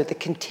also the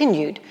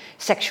continued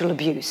sexual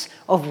abuse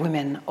of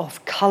women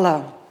of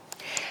color.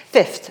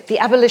 Fifth, the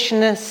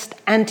abolitionist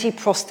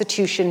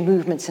anti-prostitution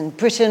movements in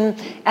Britain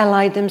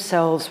allied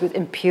themselves with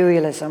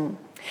imperialism.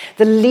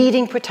 The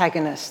leading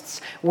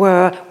protagonists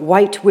were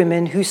white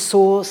women who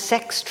saw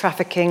sex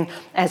trafficking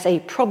as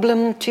a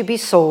problem to be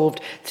solved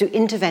through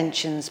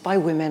interventions by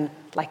women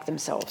like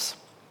themselves,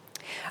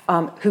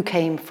 who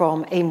came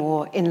from a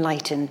more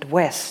enlightened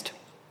West.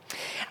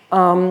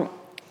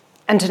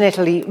 Antoinette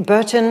Lee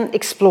Burton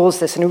explores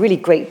this in a really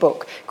great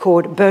book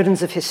called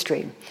Burdens of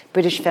History,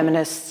 British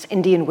Feminists,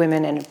 Indian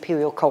Women and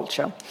Imperial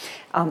Culture,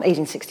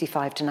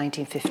 1865 to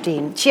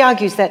 1915. She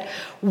argues that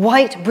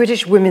white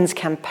British women's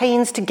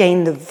campaigns to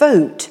gain the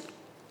vote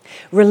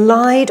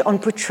relied on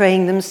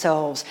portraying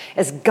themselves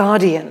as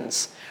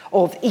guardians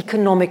of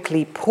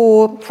economically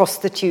poor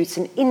prostitutes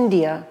in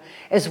India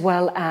as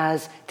well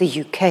as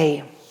the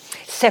UK.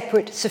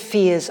 Separate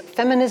spheres of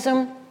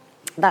feminism,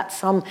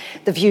 that's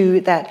the view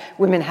that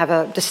women have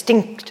a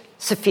distinct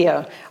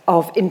sphere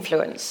of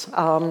influence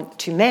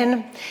to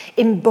men,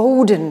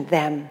 emboldened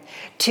them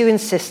to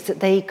insist that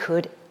they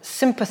could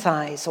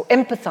sympathize or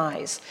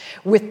empathize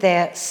with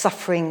their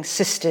suffering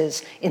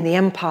sisters in the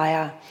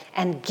empire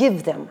and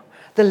give them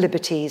the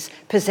liberties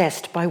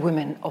possessed by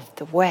women of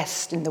the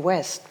West, in the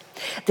West.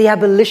 The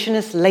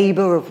abolitionist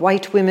labor of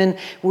white women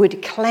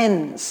would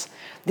cleanse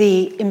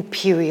the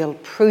imperial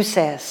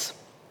process.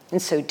 In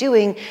so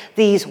doing,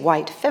 these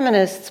white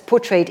feminists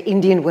portrayed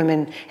Indian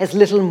women as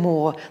little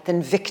more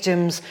than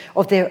victims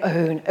of their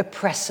own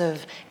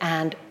oppressive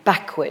and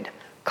backward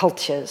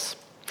cultures.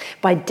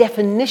 By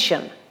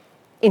definition,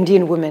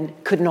 Indian women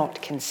could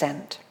not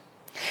consent.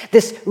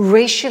 This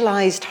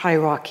racialized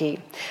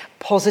hierarchy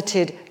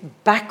posited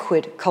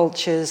backward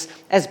cultures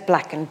as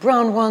black and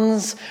brown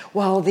ones,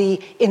 while the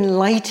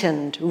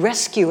enlightened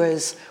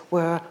rescuers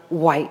were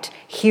white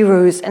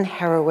heroes and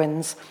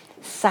heroines,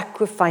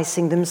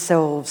 sacrificing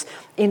themselves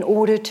in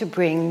order to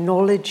bring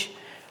knowledge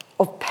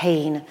of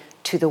pain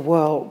to the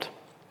world.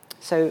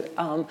 So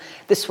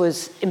this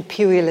was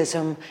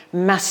imperialism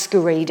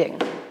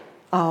masquerading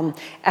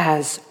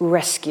as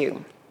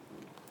rescue.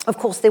 Of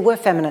course, there were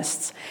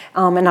feminists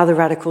and other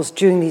radicals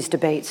during these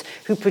debates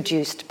who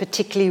produced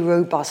particularly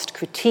robust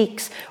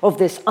critiques of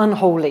this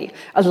unholy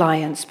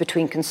alliance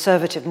between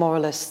conservative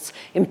moralists,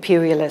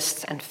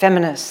 imperialists, and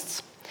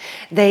feminists.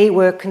 They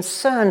were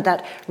concerned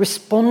that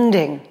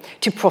responding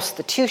to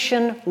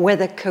prostitution,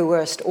 whether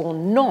coerced or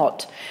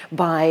not,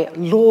 by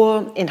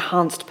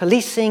law-enhanced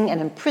policing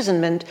and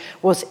imprisonment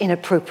was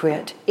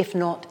inappropriate, if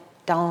not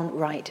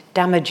downright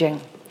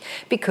damaging,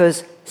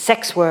 because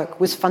sex work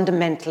was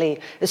fundamentally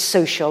a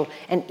social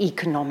and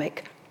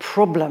economic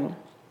problem.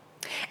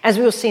 As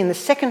we will see in the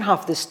second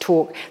half of this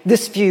talk,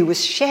 this view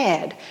was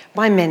shared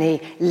by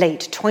many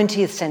late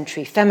 20th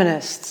century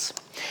feminists.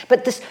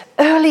 But this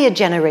earlier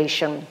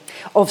generation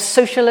of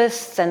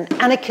socialists and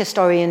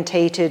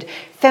anarchist-orientated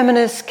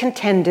feminists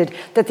contended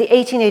that the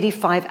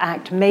 1885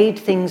 Act made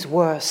things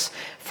worse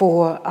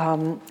for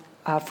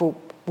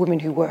women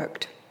who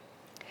worked.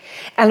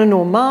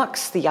 Eleanor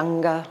Marx, the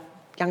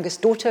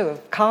youngest daughter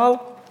of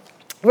Karl,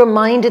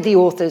 reminded the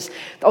authors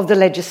of the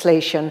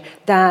legislation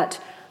that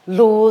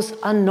laws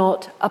are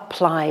not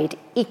applied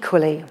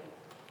equally.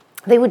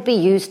 They would be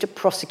used to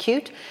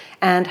prosecute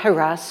and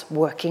harass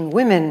working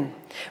women,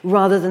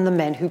 rather than the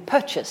men who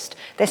purchased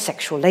their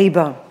sexual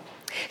labor.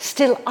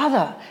 Still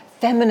other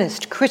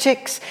feminist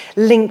critics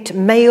linked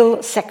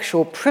male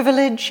sexual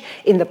privilege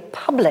in the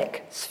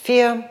public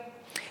sphere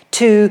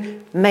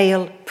to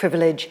male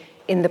privilege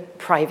in the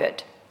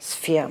private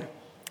sphere.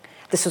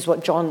 This is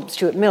what John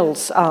Stuart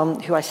Mills,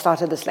 who I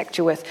started this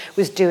lecture with,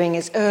 was doing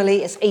as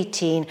early as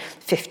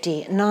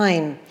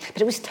 1859.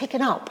 But it was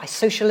taken up by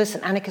socialist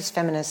and anarchist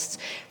feminists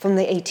from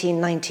the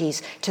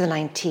 1890s to the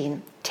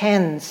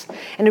 1910s.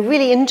 And a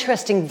really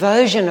interesting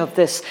version of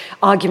this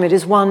argument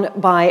is one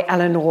by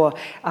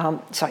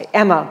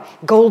Emma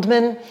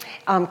Goldman,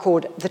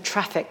 called The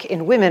Traffic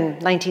in Women,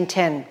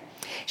 1910.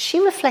 She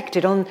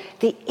reflected on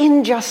the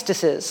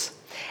injustices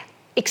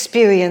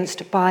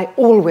experienced by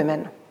all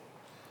women,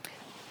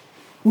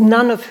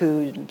 none of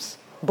whose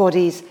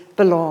bodies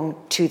belong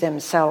to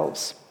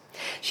themselves.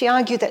 She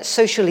argued that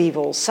social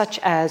evils, such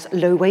as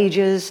low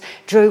wages,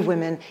 drove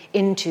women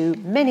into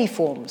many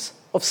forms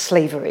of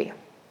slavery.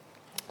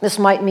 This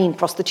might mean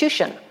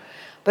prostitution,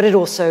 but it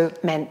also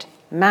meant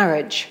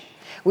marriage,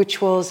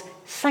 which was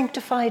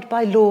sanctified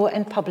by law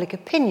and public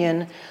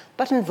opinion,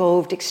 but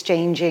involved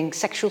exchanging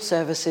sexual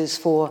services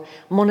for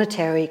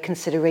monetary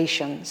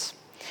considerations.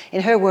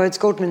 In her words,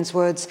 Goldman's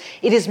words,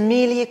 it is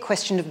merely a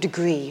question of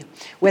degree,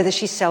 whether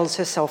she sells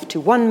herself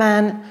to one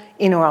man,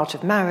 in or out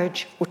of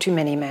marriage, or to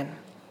many men.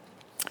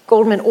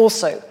 Goldman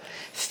also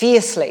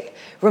fiercely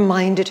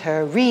reminded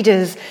her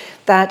readers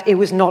that it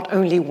was not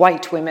only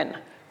white women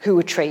who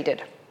were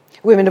traded.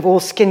 Women of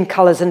all skin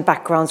colors and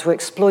backgrounds were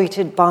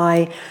exploited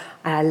by,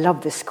 I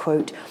love this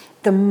quote,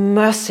 the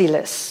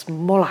merciless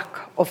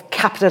Moloch of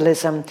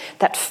capitalism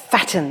that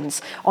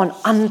fattens on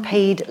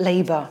unpaid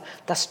labor,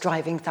 thus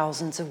driving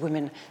thousands of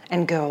women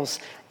and girls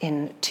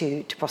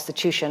into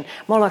prostitution.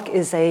 Moloch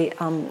is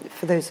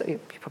for those you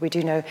probably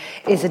do know,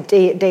 is a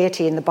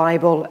deity in the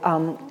Bible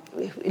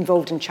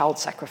involved in child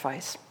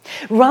sacrifice.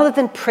 Rather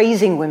than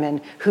praising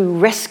women who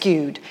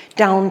rescued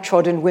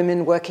downtrodden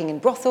women working in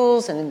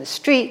brothels and in the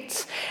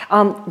streets,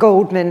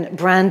 Goldman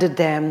branded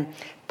them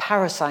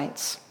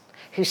parasites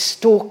who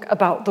stalk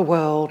about the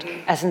world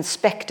as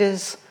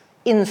inspectors,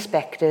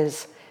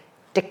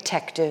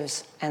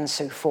 detectives, and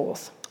so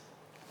forth.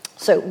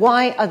 So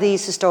why are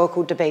these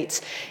historical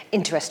debates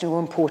interesting or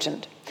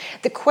important?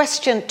 The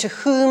question, to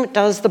whom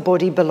does the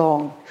body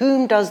belong?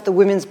 Whom does the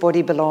women's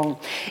body belong?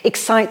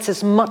 Excites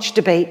as much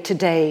debate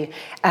today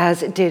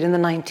as it did in the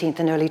 19th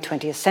and early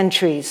 20th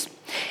centuries.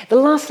 The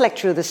last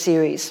lecture of the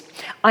series,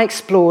 I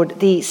explored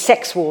the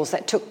sex wars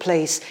that took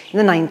place in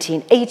the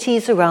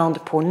 1980s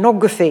around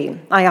pornography.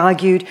 I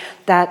argued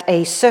that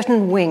a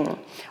certain wing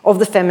of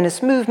the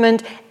feminist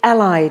movement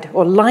allied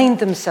or aligned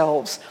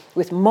themselves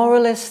with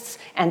moralists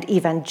and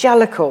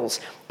evangelicals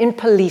in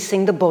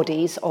policing the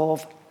bodies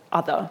of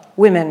other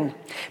women,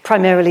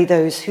 primarily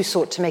those who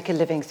sought to make a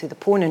living through the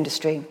porn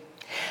industry.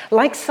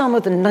 Like some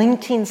of the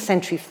 19th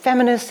century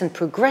feminists and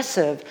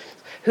progressives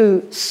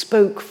who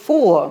spoke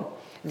for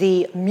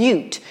the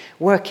mute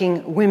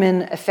working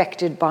women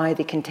affected by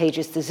the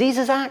Contagious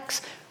Diseases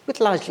Acts with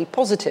largely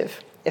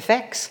positive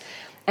effects,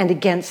 and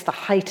against the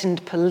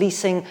heightened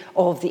policing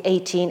of the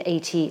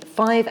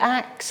 1885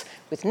 Acts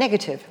with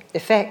negative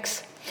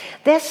effects,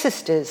 their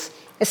sisters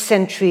a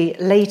century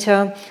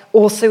later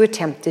also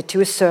attempted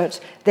to assert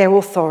their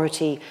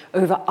authority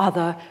over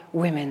other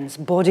women's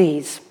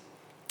bodies.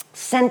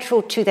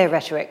 Central to their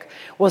rhetoric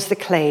was the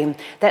claim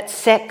that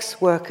sex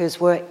workers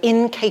were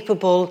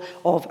incapable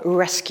of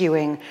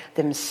rescuing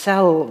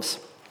themselves.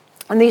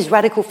 And these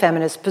radical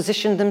feminists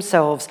positioned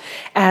themselves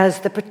as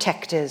the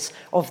protectors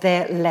of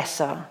their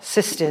lesser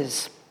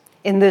sisters.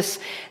 In this,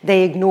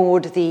 they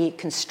ignored the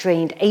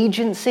constrained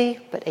agency,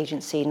 but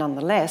agency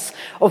nonetheless,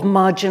 of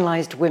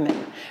marginalized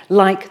women,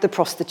 like the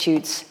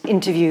prostitutes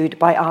interviewed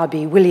by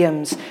R.B.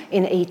 Williams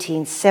in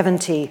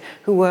 1870,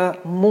 who were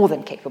more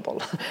than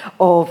capable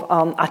of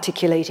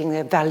articulating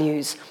their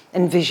values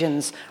and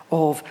visions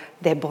of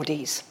their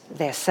bodies,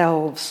 their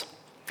selves.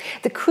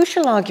 The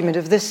crucial argument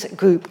of this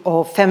group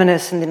of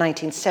feminists in the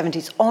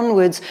 1970s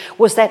onwards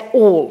was that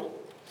all,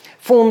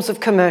 Forms of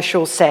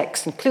commercial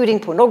sex, including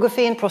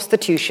pornography and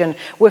prostitution,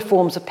 were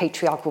forms of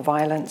patriarchal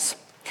violence.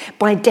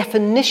 By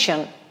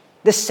definition,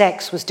 the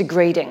sex was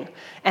degrading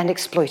and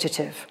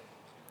exploitative.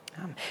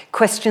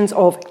 Questions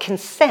of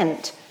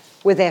consent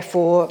were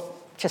therefore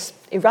just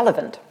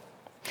irrelevant.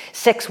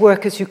 Sex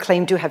workers who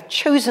claimed to have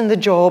chosen the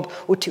job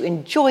or to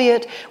enjoy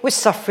it were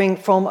suffering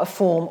from a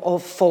form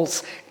of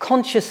false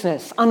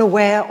consciousness,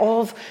 unaware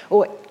of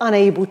or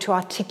unable to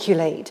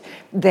articulate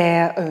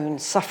their own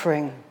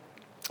suffering.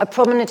 A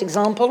prominent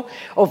example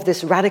of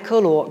this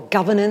radical or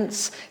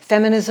governance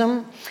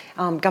feminism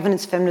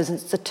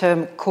is a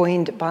term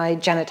coined by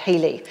Janet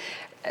Haley.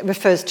 It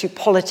refers to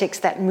politics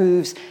that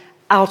moves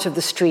out of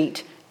the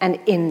street and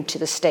into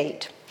the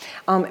state.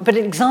 But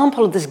an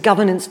example of this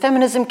governance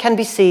feminism can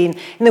be seen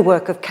in the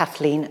work of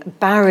Kathleen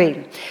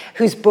Barry,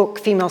 whose book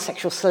Female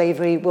Sexual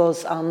Slavery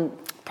was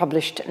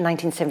published in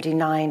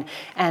 1979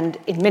 and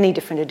in many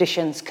different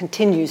editions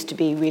continues to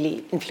be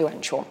really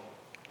influential.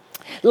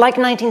 Like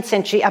 19th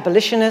century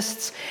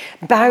abolitionists,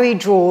 Barry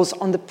draws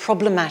on the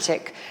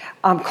problematic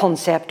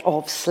concept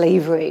of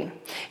slavery.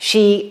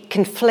 She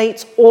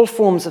conflates all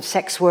forms of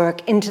sex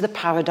work into the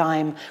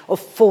paradigm of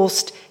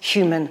forced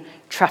human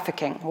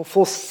trafficking, or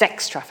forced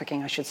sex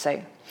trafficking, I should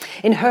say.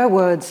 In her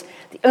words,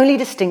 the only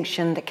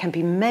distinction that can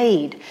be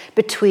made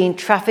between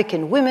traffic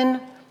in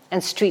women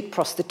and street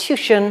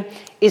prostitution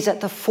is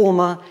that the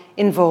former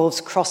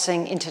involves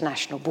crossing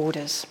international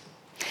borders.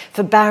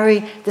 For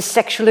Barry, the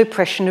sexual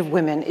oppression of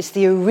women is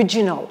the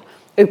original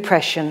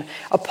oppression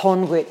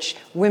upon which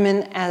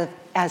women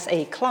as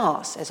a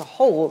class, as a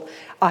whole,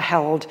 are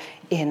held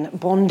in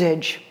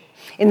bondage.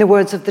 In the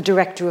words of the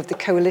director of the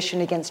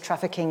Coalition Against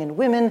Trafficking in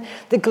Women,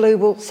 the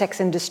global sex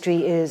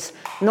industry is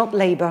not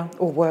labor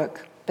or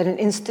work, but an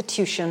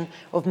institution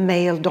of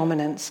male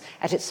dominance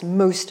at its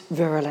most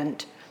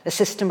virulent, a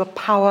system of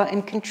power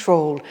and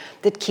control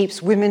that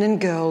keeps women and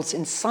girls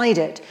inside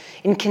it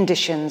in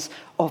conditions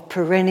of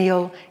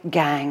perennial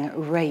gang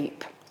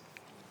rape.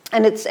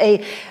 And it's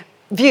a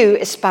view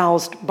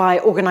espoused by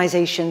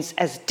organizations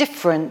as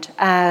different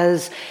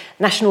as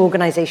National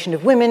Organization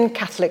of Women,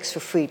 Catholics for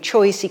Free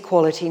Choice,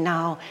 Equality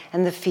Now,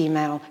 and the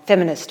Female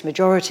Feminist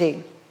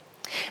Majority.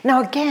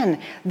 Now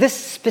again, this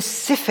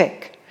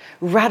specific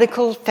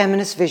radical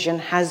feminist vision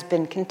has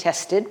been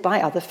contested by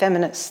other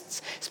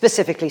feminists,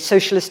 specifically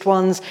socialist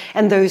ones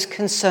and those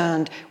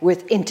concerned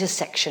with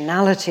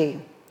intersectionality.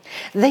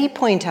 They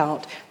point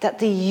out that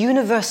the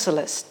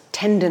universalist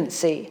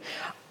tendency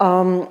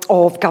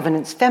of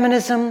governance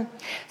feminism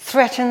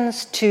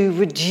threatens to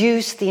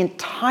reduce the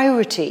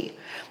entirety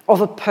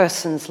of a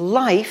person's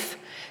life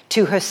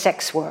to her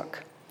sex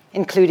work,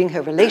 including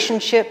her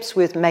relationships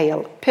with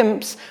male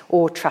pimps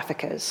or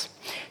traffickers.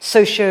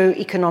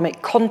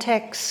 Socio-economic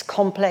contexts,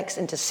 complex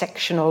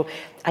intersectional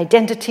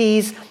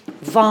identities,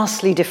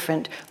 vastly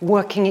different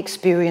working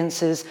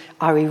experiences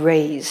are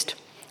erased,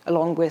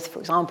 along with, for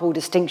example,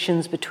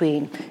 distinctions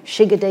between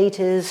sugar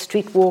daters,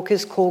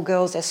 streetwalkers, call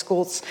girls,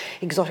 escorts,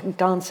 exotic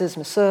dancers,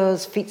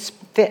 masseurs,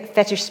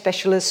 fetish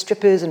specialists,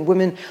 strippers, and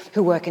women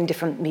who work in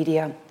different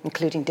media,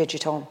 including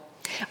digital.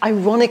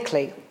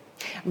 Ironically,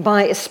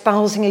 by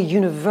espousing a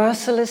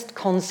universalist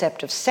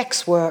concept of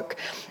sex work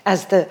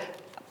as the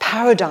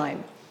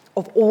paradigm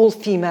of all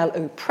female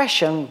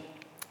oppression,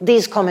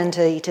 these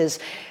commentators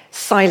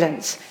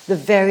silence the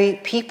very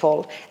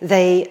people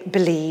they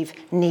believe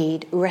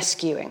need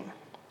rescuing.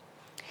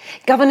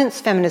 Governance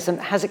feminism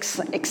has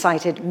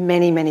excited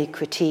many, many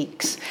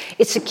critiques.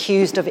 It's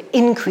accused of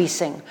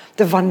increasing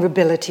the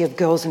vulnerability of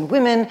girls and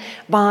women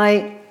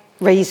by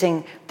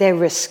raising their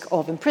risk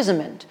of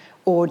imprisonment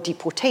or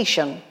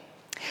deportation.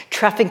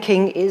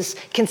 Trafficking is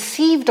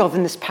conceived of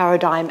in this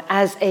paradigm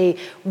as a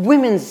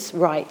women's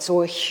rights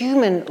or a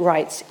human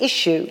rights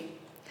issue,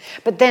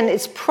 but then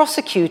it's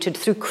prosecuted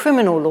through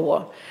criminal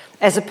law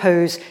as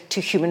opposed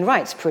to human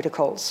rights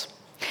protocols.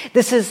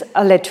 This has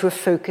led to a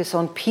focus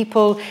on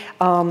people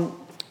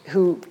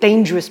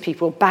dangerous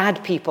people,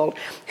 bad people,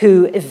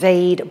 who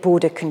evade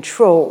border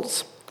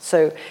controls,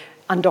 so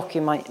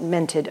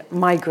undocumented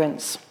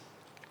migrants.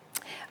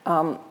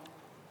 An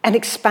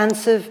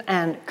expansive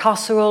and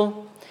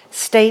carceral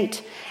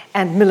state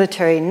and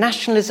military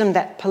nationalism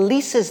that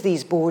polices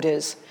these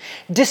borders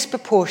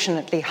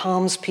disproportionately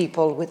harms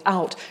people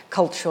without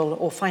cultural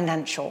or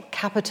financial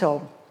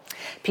capital.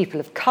 People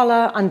of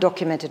color,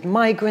 undocumented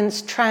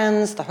migrants,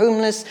 trans, the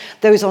homeless,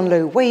 those on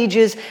low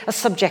wages are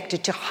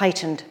subjected to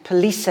heightened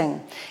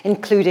policing,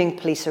 including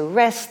police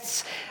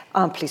arrests,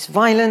 police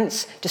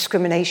violence,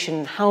 discrimination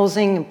in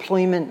housing,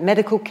 employment,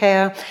 medical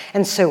care,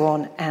 and so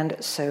on and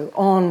so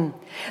on.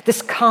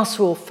 This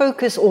carceral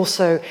focus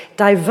also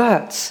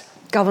diverts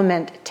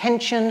government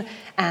attention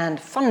and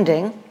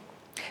funding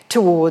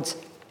towards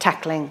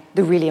tackling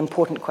the really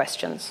important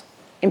questions: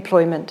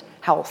 employment,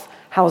 health,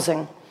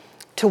 housing,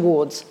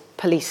 towards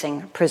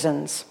policing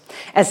prisons.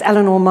 As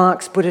Eleanor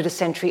Marx put it a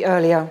century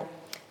earlier,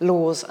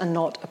 laws are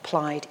not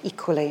applied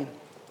equally.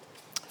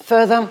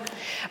 Further,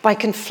 by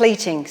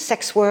conflating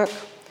sex work,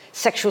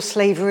 sexual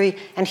slavery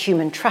and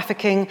human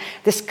trafficking,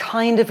 this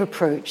kind of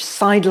approach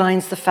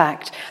sidelines the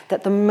fact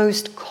that the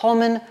most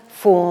common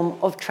form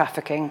of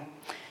trafficking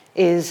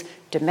is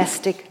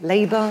domestic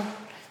labor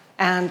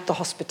and the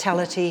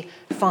hospitality,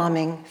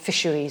 farming,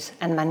 fisheries,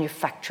 and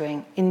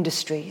manufacturing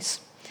industries.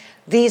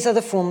 These are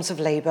the forms of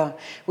labor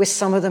where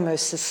some of the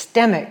most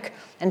systemic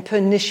and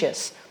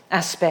pernicious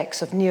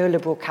aspects of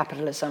neoliberal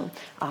capitalism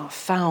are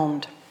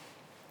found.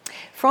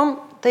 From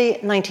the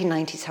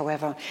 1990s,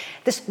 however,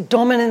 this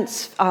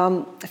dominance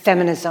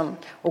feminism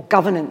or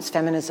governance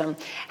feminism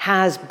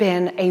has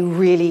been a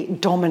really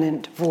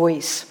dominant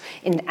voice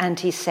in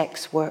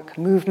anti-sex work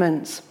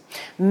movements.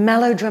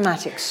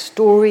 Melodramatic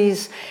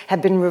stories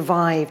have been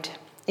revived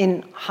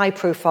in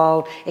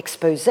high-profile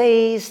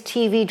exposés,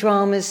 TV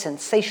dramas,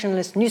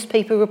 sensationalist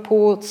newspaper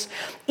reports.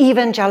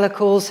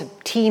 Evangelicals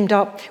have teamed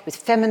up with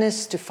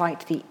feminists to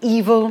fight the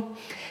evil,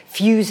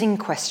 fusing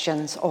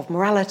questions of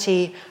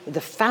morality,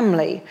 the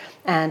family,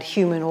 and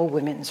human or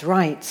women's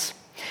rights.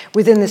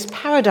 Within this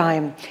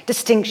paradigm,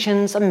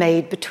 distinctions are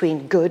made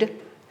between good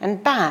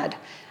and bad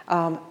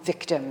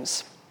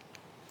victims.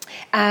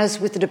 As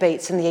with the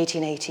debates in the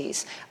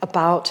 1880s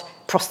about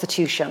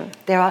prostitution,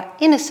 there are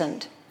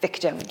innocent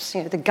victims,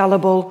 the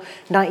gullible,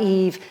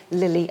 naive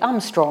Lily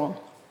Armstrong,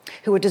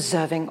 who are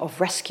deserving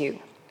of rescue.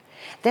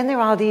 Then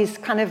there are these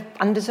kind of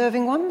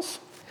undeserving ones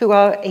who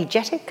are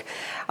agetic,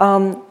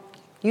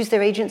 use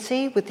their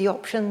agency with the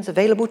options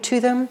available to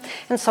them,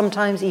 and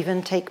sometimes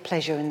even take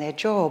pleasure in their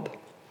job.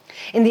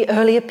 In the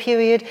earlier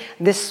period,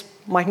 this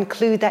might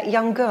include that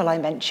young girl I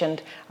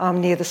mentioned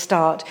near the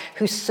start,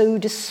 who so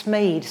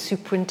dismayed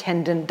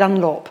Superintendent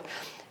Dunlop.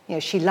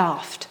 She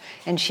laughed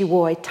and she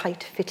wore a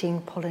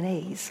tight-fitting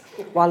polonaise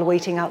while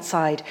waiting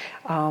outside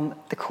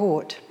the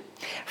court.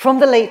 From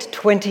the late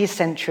 20th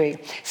century,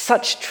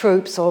 such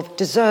tropes of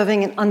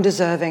deserving and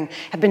undeserving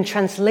have been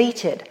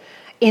translated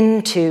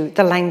into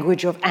the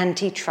language of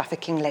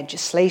anti-trafficking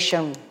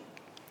legislation.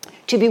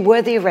 To be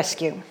worthy of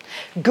rescue,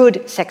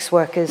 good sex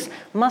workers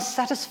must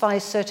satisfy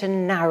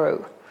certain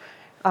narrow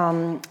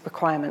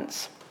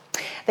requirements.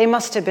 They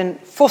must have been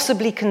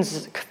forcibly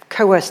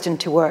coerced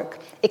into work,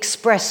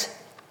 express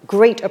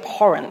great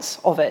abhorrence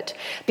of it,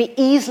 be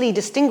easily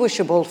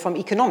distinguishable from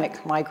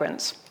economic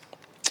migrants,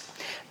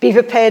 be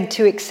prepared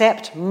to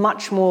accept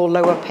much more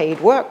lower paid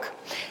work,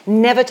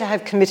 never to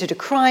have committed a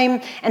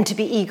crime, and to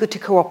be eager to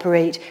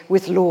cooperate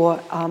with law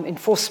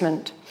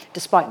enforcement,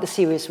 despite the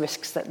serious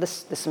risks that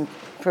this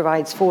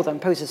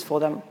poses for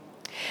them.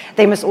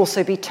 They must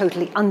also be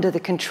totally under the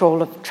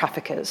control of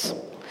traffickers.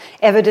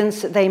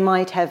 Evidence that they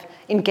might have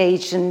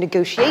engaged in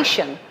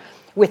negotiation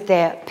with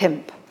their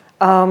pimp,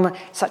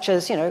 such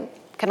as,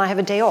 can I have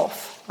a day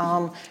off?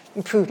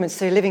 Improvements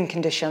to their living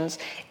conditions,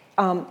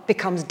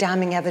 becomes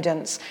damning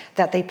evidence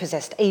that they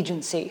possessed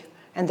agency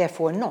and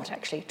therefore are not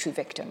actually true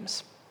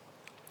victims.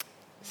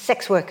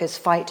 Sex workers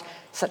fight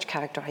such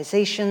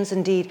characterizations.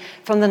 Indeed,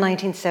 from the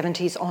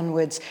 1970s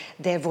onwards,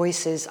 their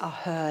voices are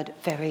heard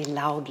very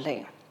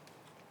loudly.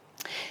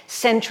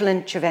 Central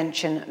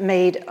intervention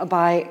made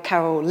by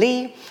Carol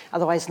Lee,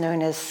 otherwise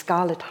known as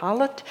Scarlet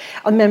Harlot,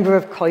 a member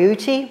of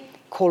Coyote,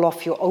 Call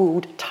Off Your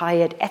Old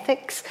Tired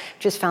Ethics,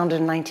 which was founded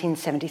in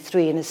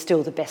 1973 and is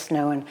still the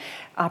best-known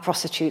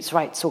prostitutes'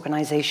 rights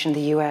organization in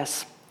the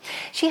US.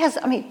 She has,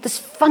 this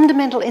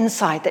fundamental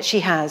insight that she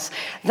has,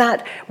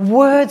 that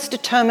words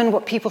determine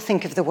what people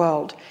think of the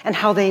world and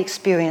how they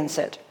experience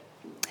it.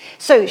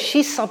 So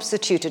she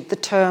substituted the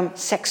term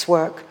sex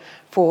work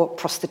for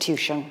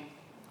prostitution.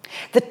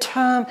 The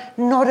term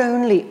not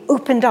only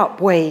opened up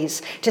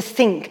ways to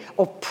think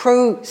of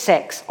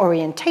pro-sex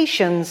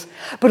orientations,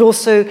 but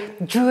also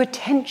drew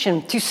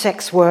attention to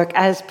sex work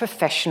as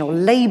professional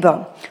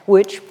labor,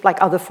 which,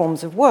 like other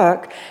forms of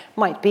work,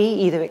 might be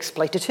either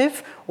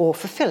exploitative or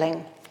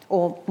fulfilling,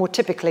 or more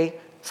typically,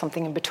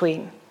 something in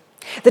between.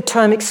 The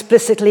term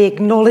explicitly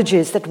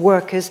acknowledges that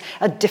workers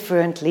are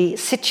differently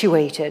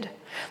situated.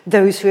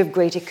 Those who have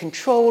greater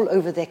control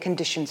over their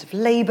conditions of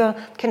labor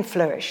can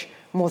flourish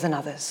more than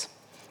others.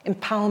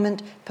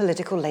 Empowerment,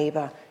 political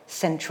labor,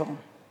 central.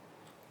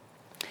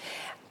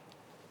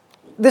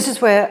 This is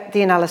where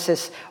the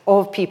analysis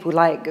of people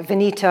like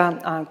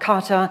Venita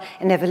Carter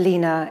and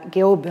Evelina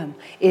Gilbert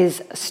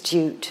is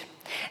astute.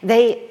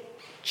 They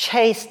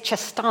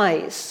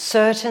chastise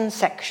certain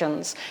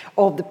sections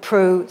of the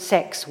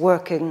pro-sex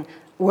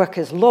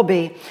workers'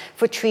 lobby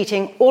for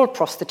treating all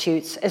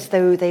prostitutes as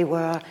though they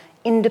were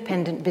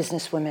independent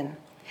businesswomen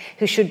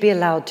who should be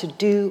allowed to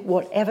do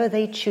whatever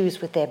they choose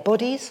with their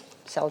bodies,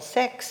 sell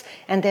sex,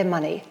 and their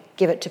money,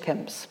 give it to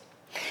pimps.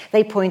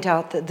 They point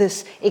out that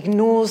this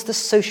ignores the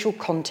social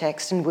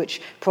context in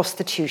which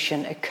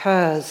prostitution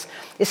occurs,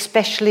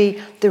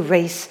 especially the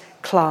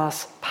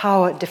race-class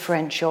power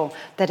differential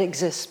that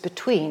exists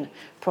between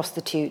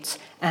prostitutes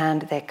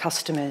and their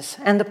customers.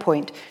 And the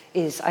point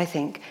is, I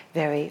think,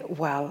 very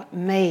well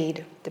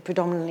made.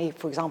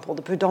 For example,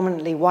 the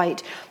predominantly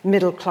white,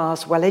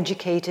 middle-class,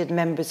 well-educated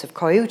members of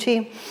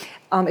Coyote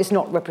is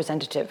not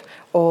representative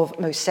of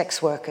most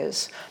sex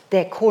workers.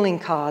 Their calling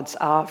cards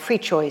are free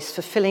choice,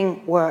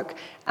 fulfilling work,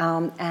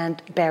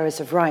 and bearers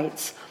of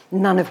rights,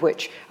 none of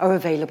which are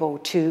available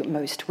to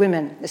most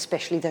women,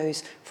 especially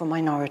those from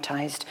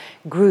minoritized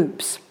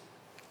groups.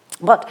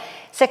 But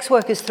sex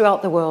workers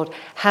throughout the world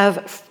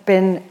have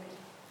been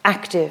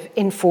active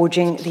in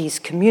forging these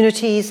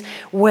communities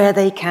where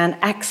they can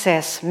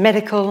access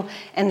medical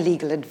and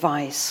legal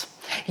advice.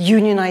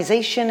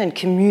 Unionization and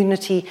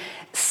community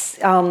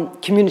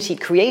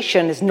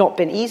creation has not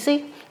been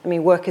easy. I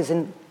mean, workers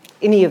in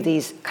any of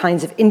these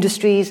kinds of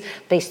industries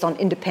based on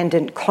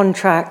independent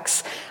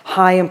contracts,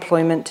 high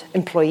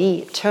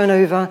employee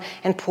turnover,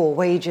 and poor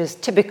wages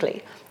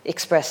typically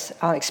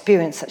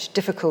experience such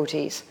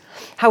difficulties.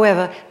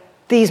 However,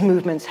 these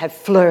movements have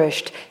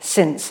flourished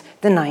since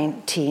the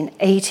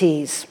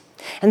 1980s.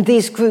 And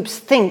these groups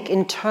think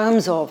in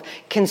terms of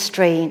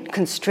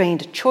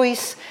constrained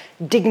choice,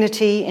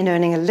 dignity in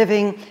earning a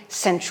living,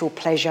 sensual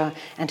pleasure,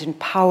 and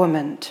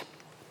empowerment.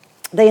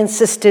 They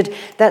insist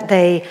that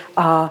they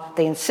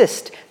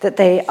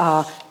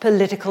are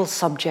political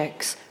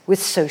subjects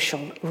with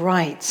social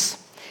rights.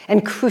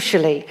 And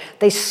crucially,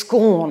 they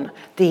scorn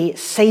the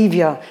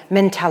savior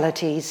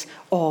mentalities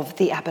of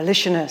the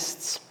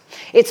abolitionists.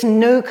 It's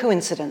no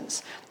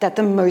coincidence that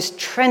the most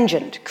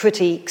trenchant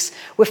critiques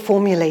were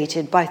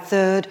formulated by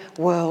third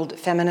world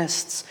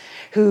feminists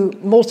who,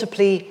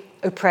 multiply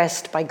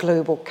oppressed by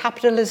global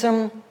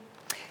capitalism,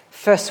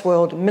 first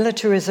world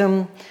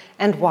militarism,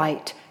 and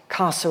white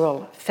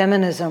carceral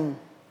feminism.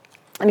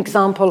 An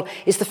example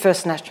is the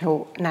first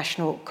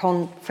National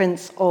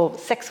Conference of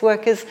Sex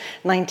Workers,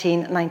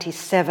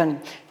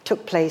 1997,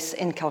 took place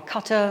in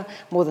Calcutta,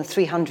 more than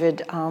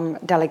 300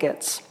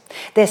 delegates.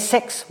 Their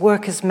Sex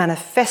Workers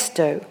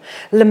Manifesto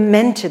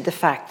lamented the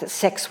fact that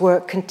sex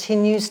work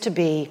continues to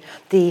be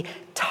the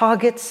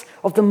targets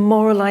of the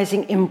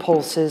moralizing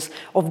impulses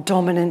of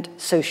dominant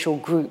social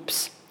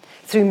groups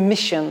through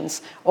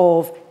missions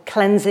of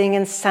cleansing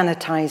and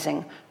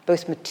sanitizing,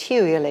 both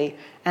materially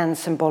and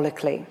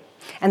symbolically.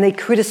 And they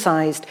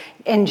criticized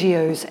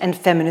NGOs and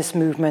feminist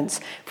movements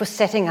for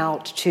setting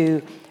out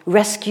to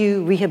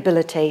rescue,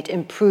 rehabilitate,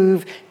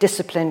 improve,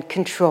 discipline,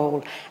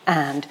 control,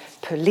 and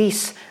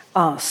police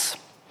us.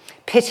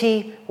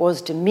 Pity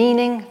was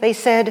demeaning, they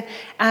said,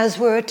 as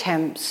were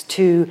attempts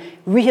to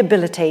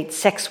rehabilitate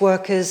sex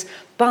workers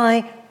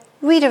by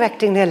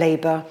redirecting their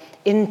labor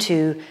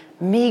into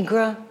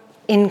meager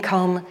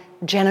income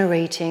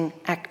generating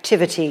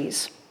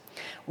activities.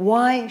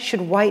 Why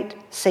should white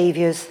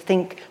saviors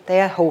think they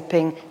are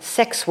helping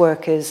sex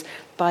workers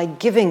by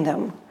giving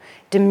them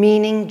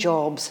demeaning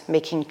jobs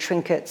making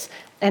trinkets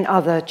and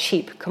other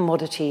cheap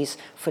commodities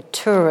for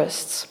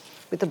tourists,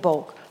 with the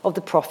bulk of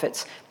the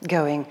profits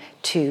going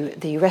to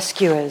the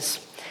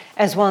rescuers?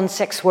 As one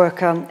sex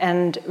worker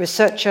and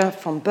researcher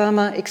from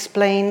Burma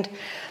explained,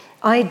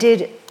 I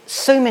did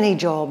so many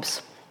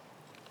jobs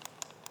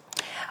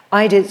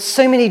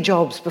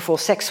before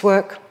sex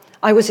work.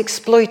 I was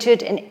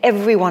exploited in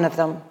every one of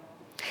them.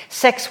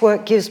 Sex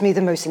work gives me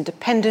the most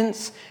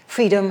independence,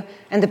 freedom,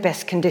 and the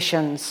best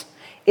conditions.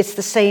 It's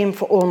the same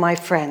for all my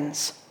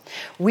friends.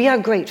 We are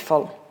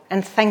grateful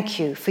and thank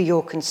you for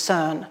your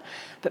concern,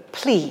 but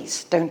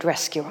please don't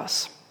rescue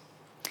us.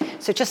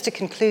 So just to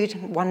conclude,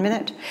 1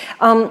 minute,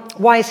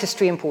 why is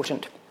history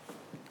important?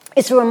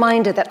 It's a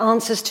reminder that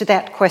answers to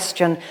that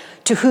question,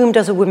 to whom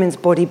does a woman's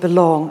body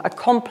belong, are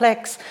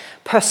complex,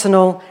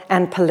 personal,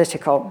 and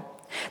political.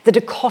 The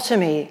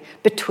dichotomy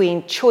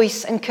between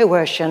choice and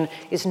coercion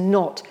is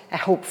not a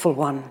helpful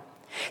one.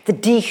 The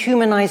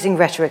dehumanizing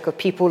rhetoric of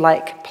people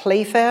like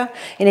Playfair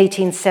in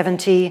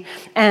 1870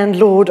 and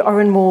Lord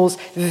Oranmore's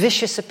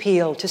vicious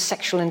appeal to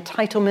sexual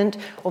entitlement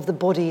of the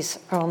bodies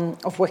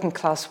of working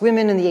class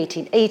women in the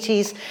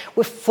 1880s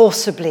were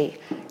forcibly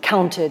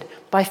countered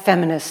by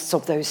feminists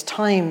of those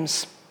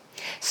times.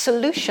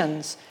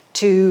 Solutions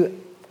to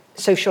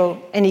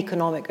social and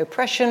economic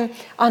oppression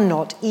are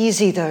not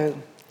easy, though.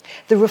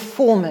 The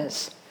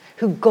reformers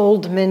who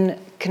Goldman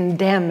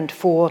condemned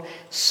for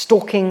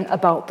stalking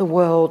about the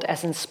world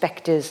as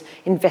inspectors,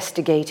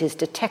 investigators,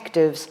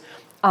 detectives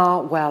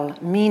are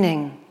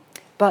well-meaning.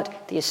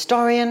 But the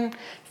historian,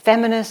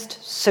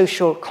 feminist,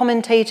 social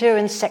commentator,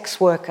 and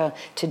sex worker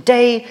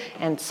today,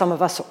 and some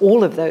of us,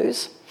 all of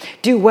those,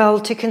 do well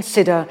to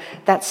consider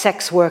that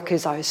sex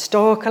workers are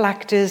historical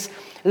actors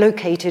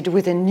located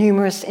within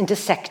numerous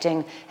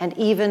intersecting and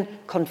even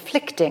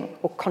conflicting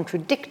or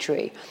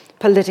contradictory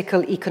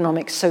political,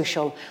 economic,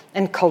 social,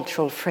 and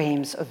cultural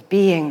frames of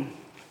being.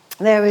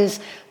 There is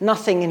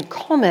nothing in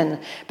common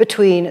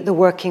between the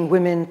working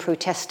women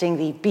protesting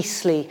the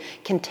beastly,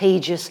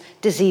 contagious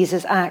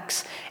diseases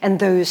acts and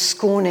those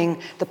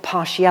scorning the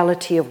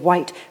partiality of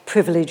white,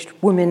 privileged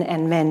women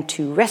and men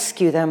to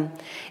rescue them,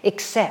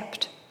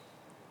 except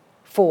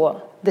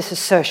for this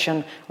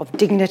assertion of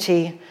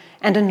dignity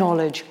and a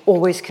knowledge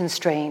always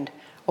constrained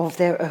of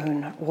their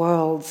own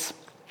worlds.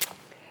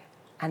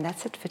 And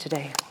that's it for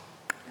today.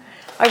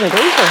 I went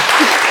over.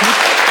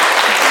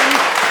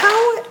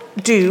 How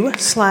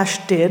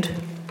did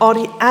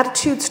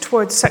attitudes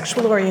towards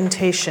sexual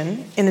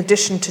orientation, in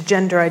addition to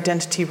gender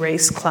identity,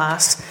 race,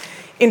 class,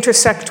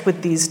 intersect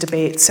with these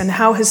debates, and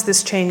how has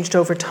this changed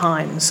over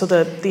time? So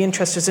the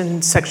interest is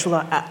in sexual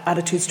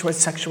attitudes towards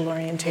sexual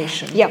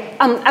orientation. Yeah,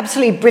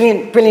 absolutely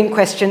brilliant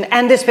question.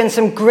 And there's been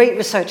some great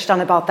research done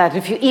about that.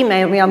 If you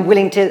email me, I'm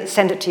willing to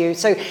send it to you.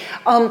 So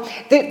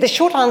the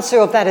short answer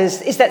of that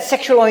is that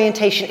sexual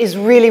orientation is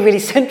really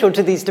central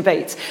to these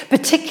debates,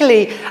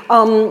 particularly,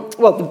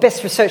 the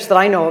best research that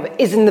I know of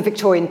is in the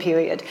Victorian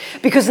period.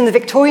 Because in the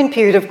Victorian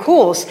period, of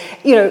course,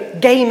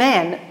 gay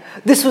men,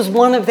 this was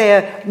one of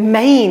their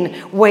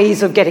main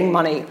ways of getting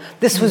money.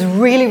 This was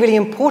really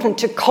important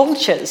to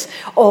cultures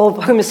of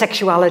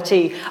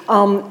homosexuality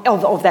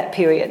of that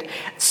period.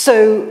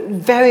 So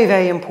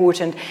very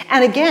important.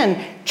 And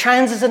again,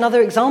 trans is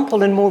another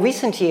example in more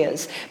recent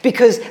years,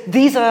 because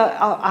these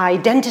are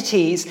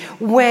identities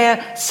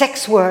where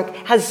sex work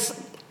has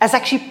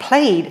actually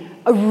played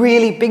a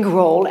really big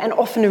role, and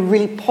often a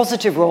really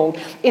positive role,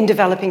 in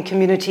developing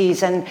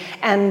communities and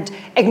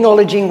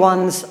acknowledging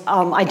one's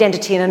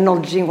identity and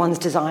acknowledging one's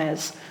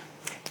desires.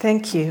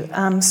 Thank you.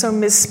 So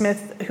Ms.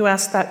 Smith, who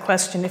asked that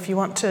question, if you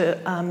want to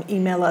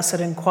email us at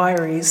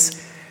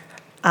inquiries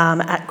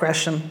at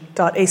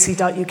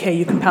gresham.ac.uk,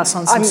 you can pass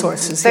on some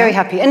sources. Very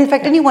happy. And in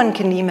fact, anyone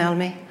can email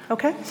me.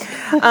 Okay.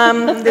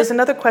 There's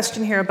another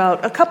question here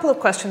a couple of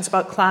questions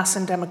about class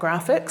and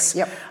demographics.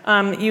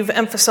 Yep. You've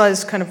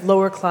emphasized kind of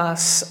lower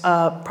class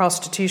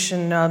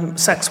prostitution,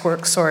 sex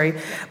work,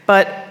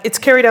 but it's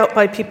carried out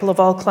by people of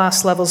all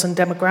class levels and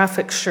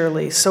demographics,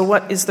 surely. So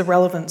what is the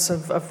relevance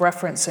of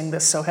referencing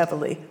this so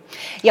heavily?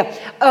 Yeah,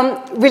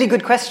 really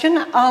good question.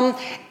 In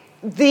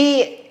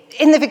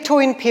the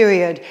Victorian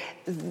period,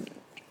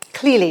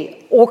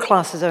 clearly all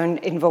classes are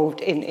involved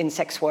in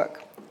sex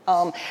work,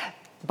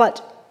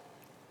 but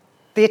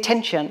the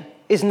attention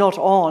is not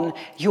on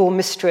your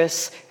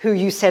mistress, who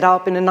you set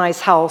up in a nice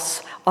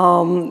house,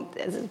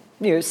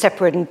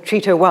 separate, and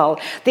treat her well.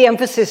 The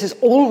emphasis is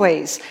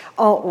always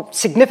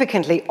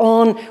significantly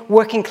on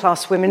working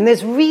class women.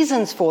 There's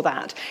reasons for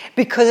that,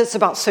 because it's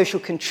about social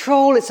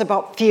control, it's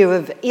about fear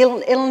of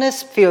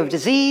illness, fear of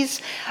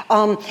disease,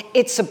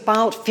 it's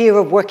about fear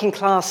of working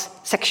class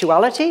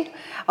sexuality.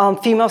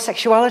 Female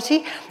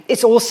sexuality.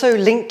 It's also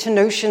linked to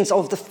notions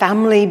of the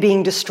family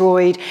being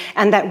destroyed,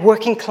 and that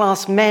working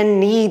class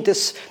men need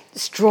this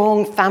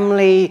strong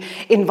family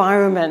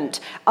environment,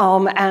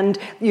 and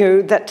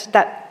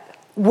that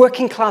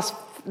working class,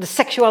 the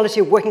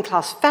sexuality of working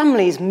class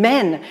families,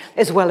 men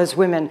as well as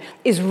women,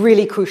 is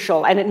really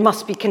crucial, and it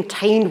must be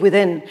contained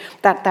within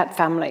that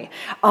family.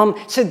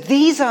 So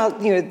these are,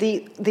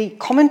 the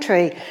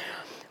commentary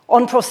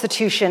on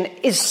prostitution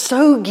is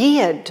so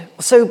geared,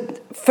 so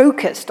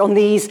focused on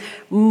these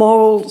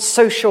moral,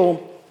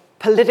 social,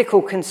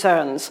 political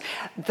concerns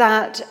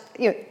that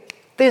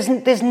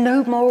there's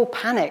no moral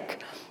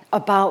panic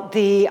about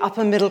the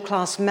upper middle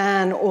class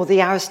man or the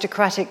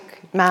aristocratic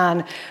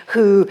man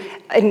who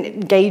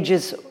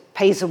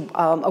pays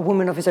a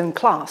woman of his own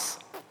class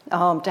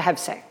to have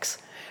sex.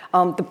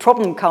 The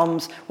problem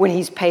comes when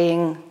he's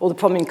paying, or the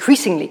problem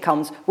increasingly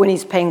comes when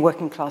he's paying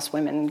working class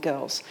women and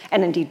girls,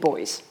 and indeed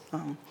boys,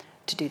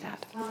 to do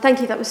that. Thank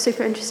you, that was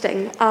super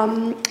interesting.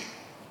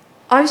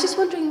 I was just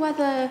wondering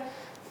whether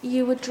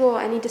you would draw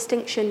any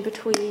distinction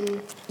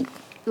between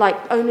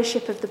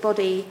ownership of the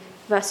body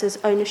versus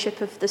ownership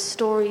of the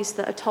stories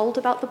that are told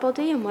about the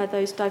body, and where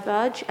those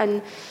diverge.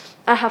 And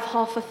I have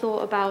half a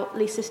thought about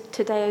Lisa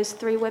Taddeo's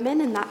Three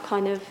Women and that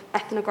kind of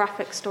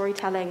ethnographic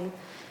storytelling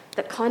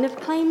that kind of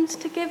claims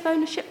to give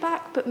ownership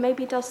back, but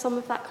maybe does some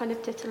of that kind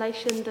of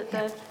titillation that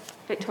the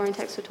Victorian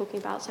texts were talking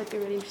about. So I'd be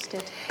really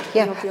interested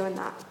in your view on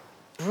that.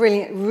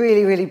 Brilliant,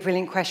 really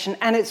brilliant question.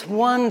 And it's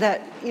one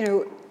that,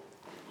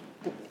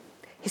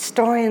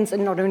 historians,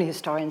 and not only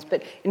historians,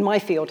 but in my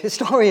field,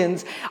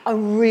 historians are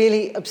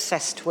really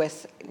obsessed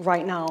with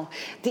right now.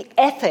 The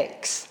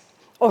ethics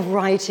of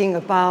writing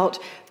about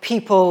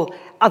people,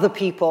 other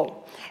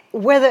people.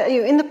 Whether,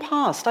 in the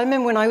past, I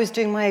remember when I was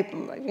doing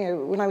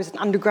when I was an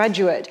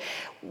undergraduate,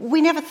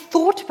 we never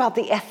thought about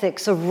the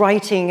ethics of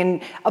writing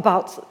and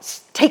about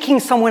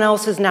taking someone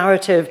else's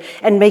narrative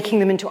and making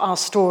them into our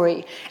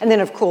story. And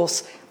then, of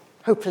course,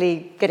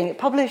 hopefully getting it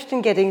published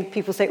and getting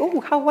people say, oh,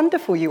 how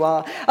wonderful you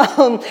are.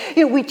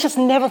 We just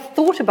never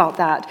thought about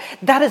that.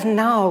 That has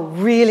now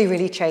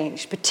really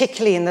changed,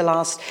 particularly in the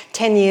last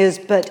 10 years,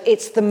 but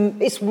it's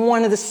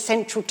one of the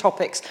central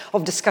topics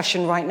of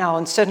discussion right now.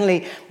 And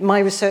certainly my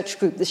research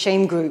group, the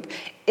Shame Group,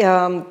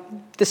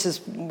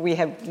 we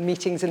have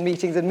meetings and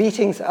meetings and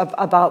meetings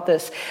about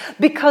this,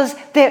 because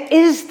there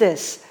is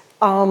this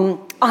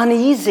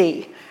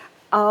uneasy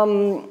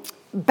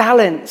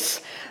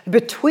balance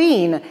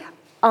between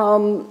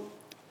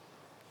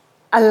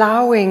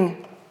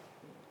allowing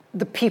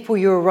the people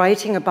you're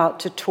writing about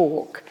to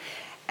talk,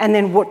 and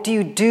then what do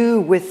you do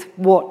with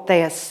what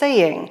they are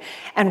saying,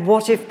 and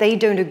what if they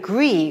don't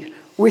agree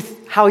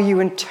with how you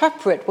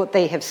interpret what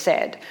they have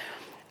said?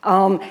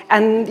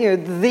 And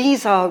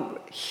these are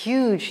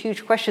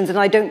huge questions, and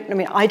I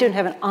don't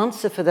have an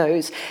answer for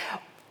those.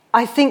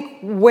 I think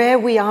where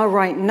we are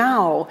right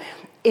now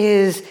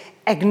is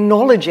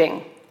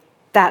acknowledging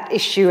that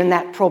issue and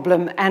that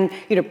problem and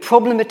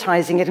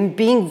problematizing it and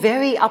being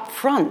very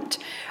upfront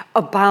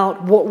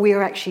about what we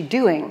are actually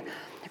doing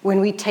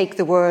when we take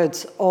the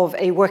words of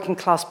a working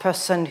class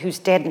person who's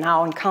dead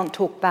now and can't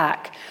talk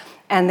back,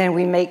 and then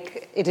we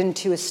make it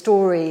into a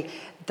story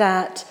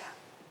that,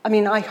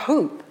 I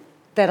hope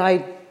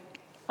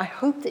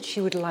that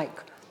she would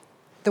like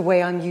the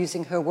way I'm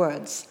using her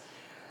words.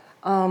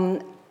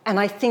 And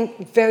I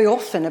think very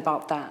often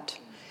about that.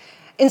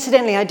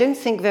 Incidentally, I don't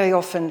think very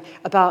often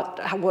about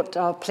what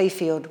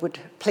Playfair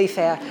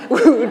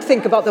would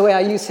think about the way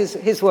I use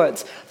his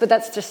words, but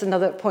that's just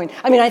another point.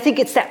 I think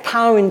it's that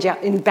power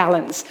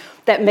imbalance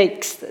that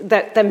makes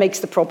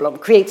the problem,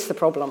 creates the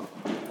problem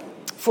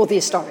for the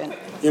historian.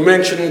 You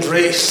mentioned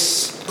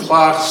race,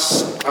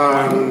 class,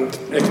 and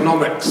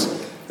economics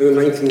in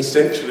the 19th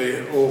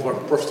century over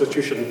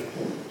prostitution.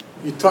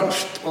 You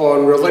touched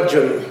on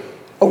religion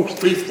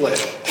briefly,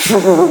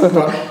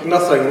 but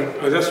nothing.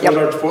 I just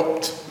wondered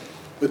what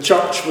the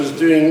church was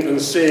doing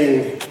and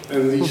saying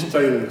in these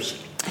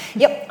times.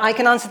 Yep, I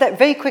can answer that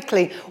very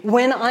quickly.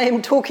 When I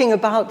am talking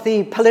about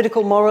the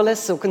political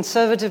moralists or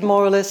conservative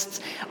moralists,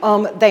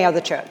 they are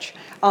the church.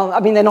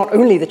 They're not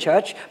only the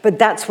church, but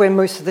that's where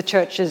most of the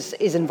church is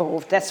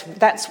involved.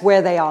 That's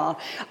where they are.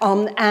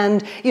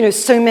 And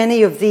so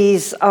many of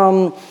these,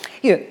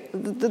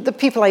 the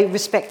people I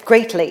respect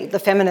greatly, the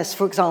feminists,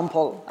 for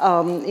example,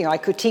 I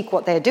critique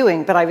what they're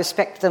doing, but I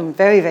respect them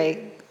very, very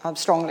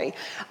strongly.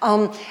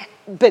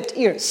 But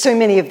so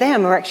many of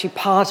them are actually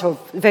part of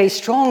very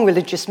strong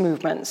religious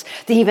movements.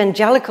 The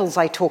evangelicals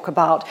I talk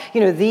about,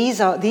 these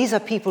are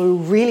people who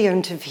really are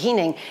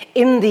intervening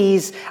in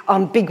these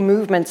big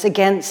movements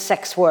against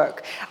sex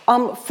work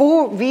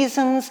for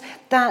reasons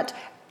that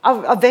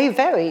are very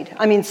varied.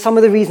 Some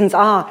of the reasons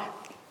are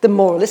the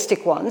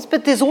moralistic ones,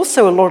 but there's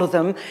also a lot of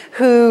them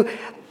who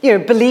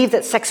believe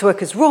that sex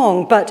work is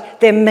wrong, but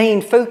their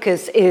main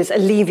focus is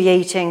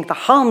alleviating the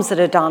harms that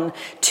are done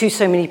to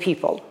so many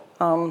people.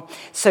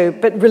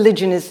 But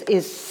religion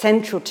is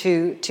central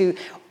to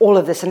all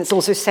of this, and it's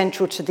also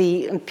central to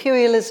the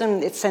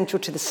imperialism. It's central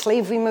to the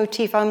slavery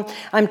motif.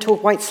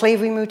 White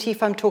slavery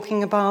motif I'm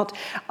talking about.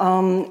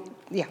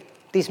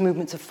 These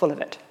movements are full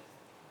of it.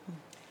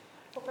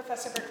 Well,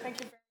 Professor Burke, thank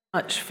you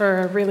very much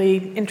for a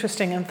really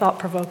interesting and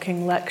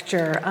thought-provoking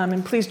lecture.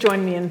 And please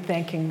join me in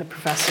thanking the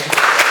professor.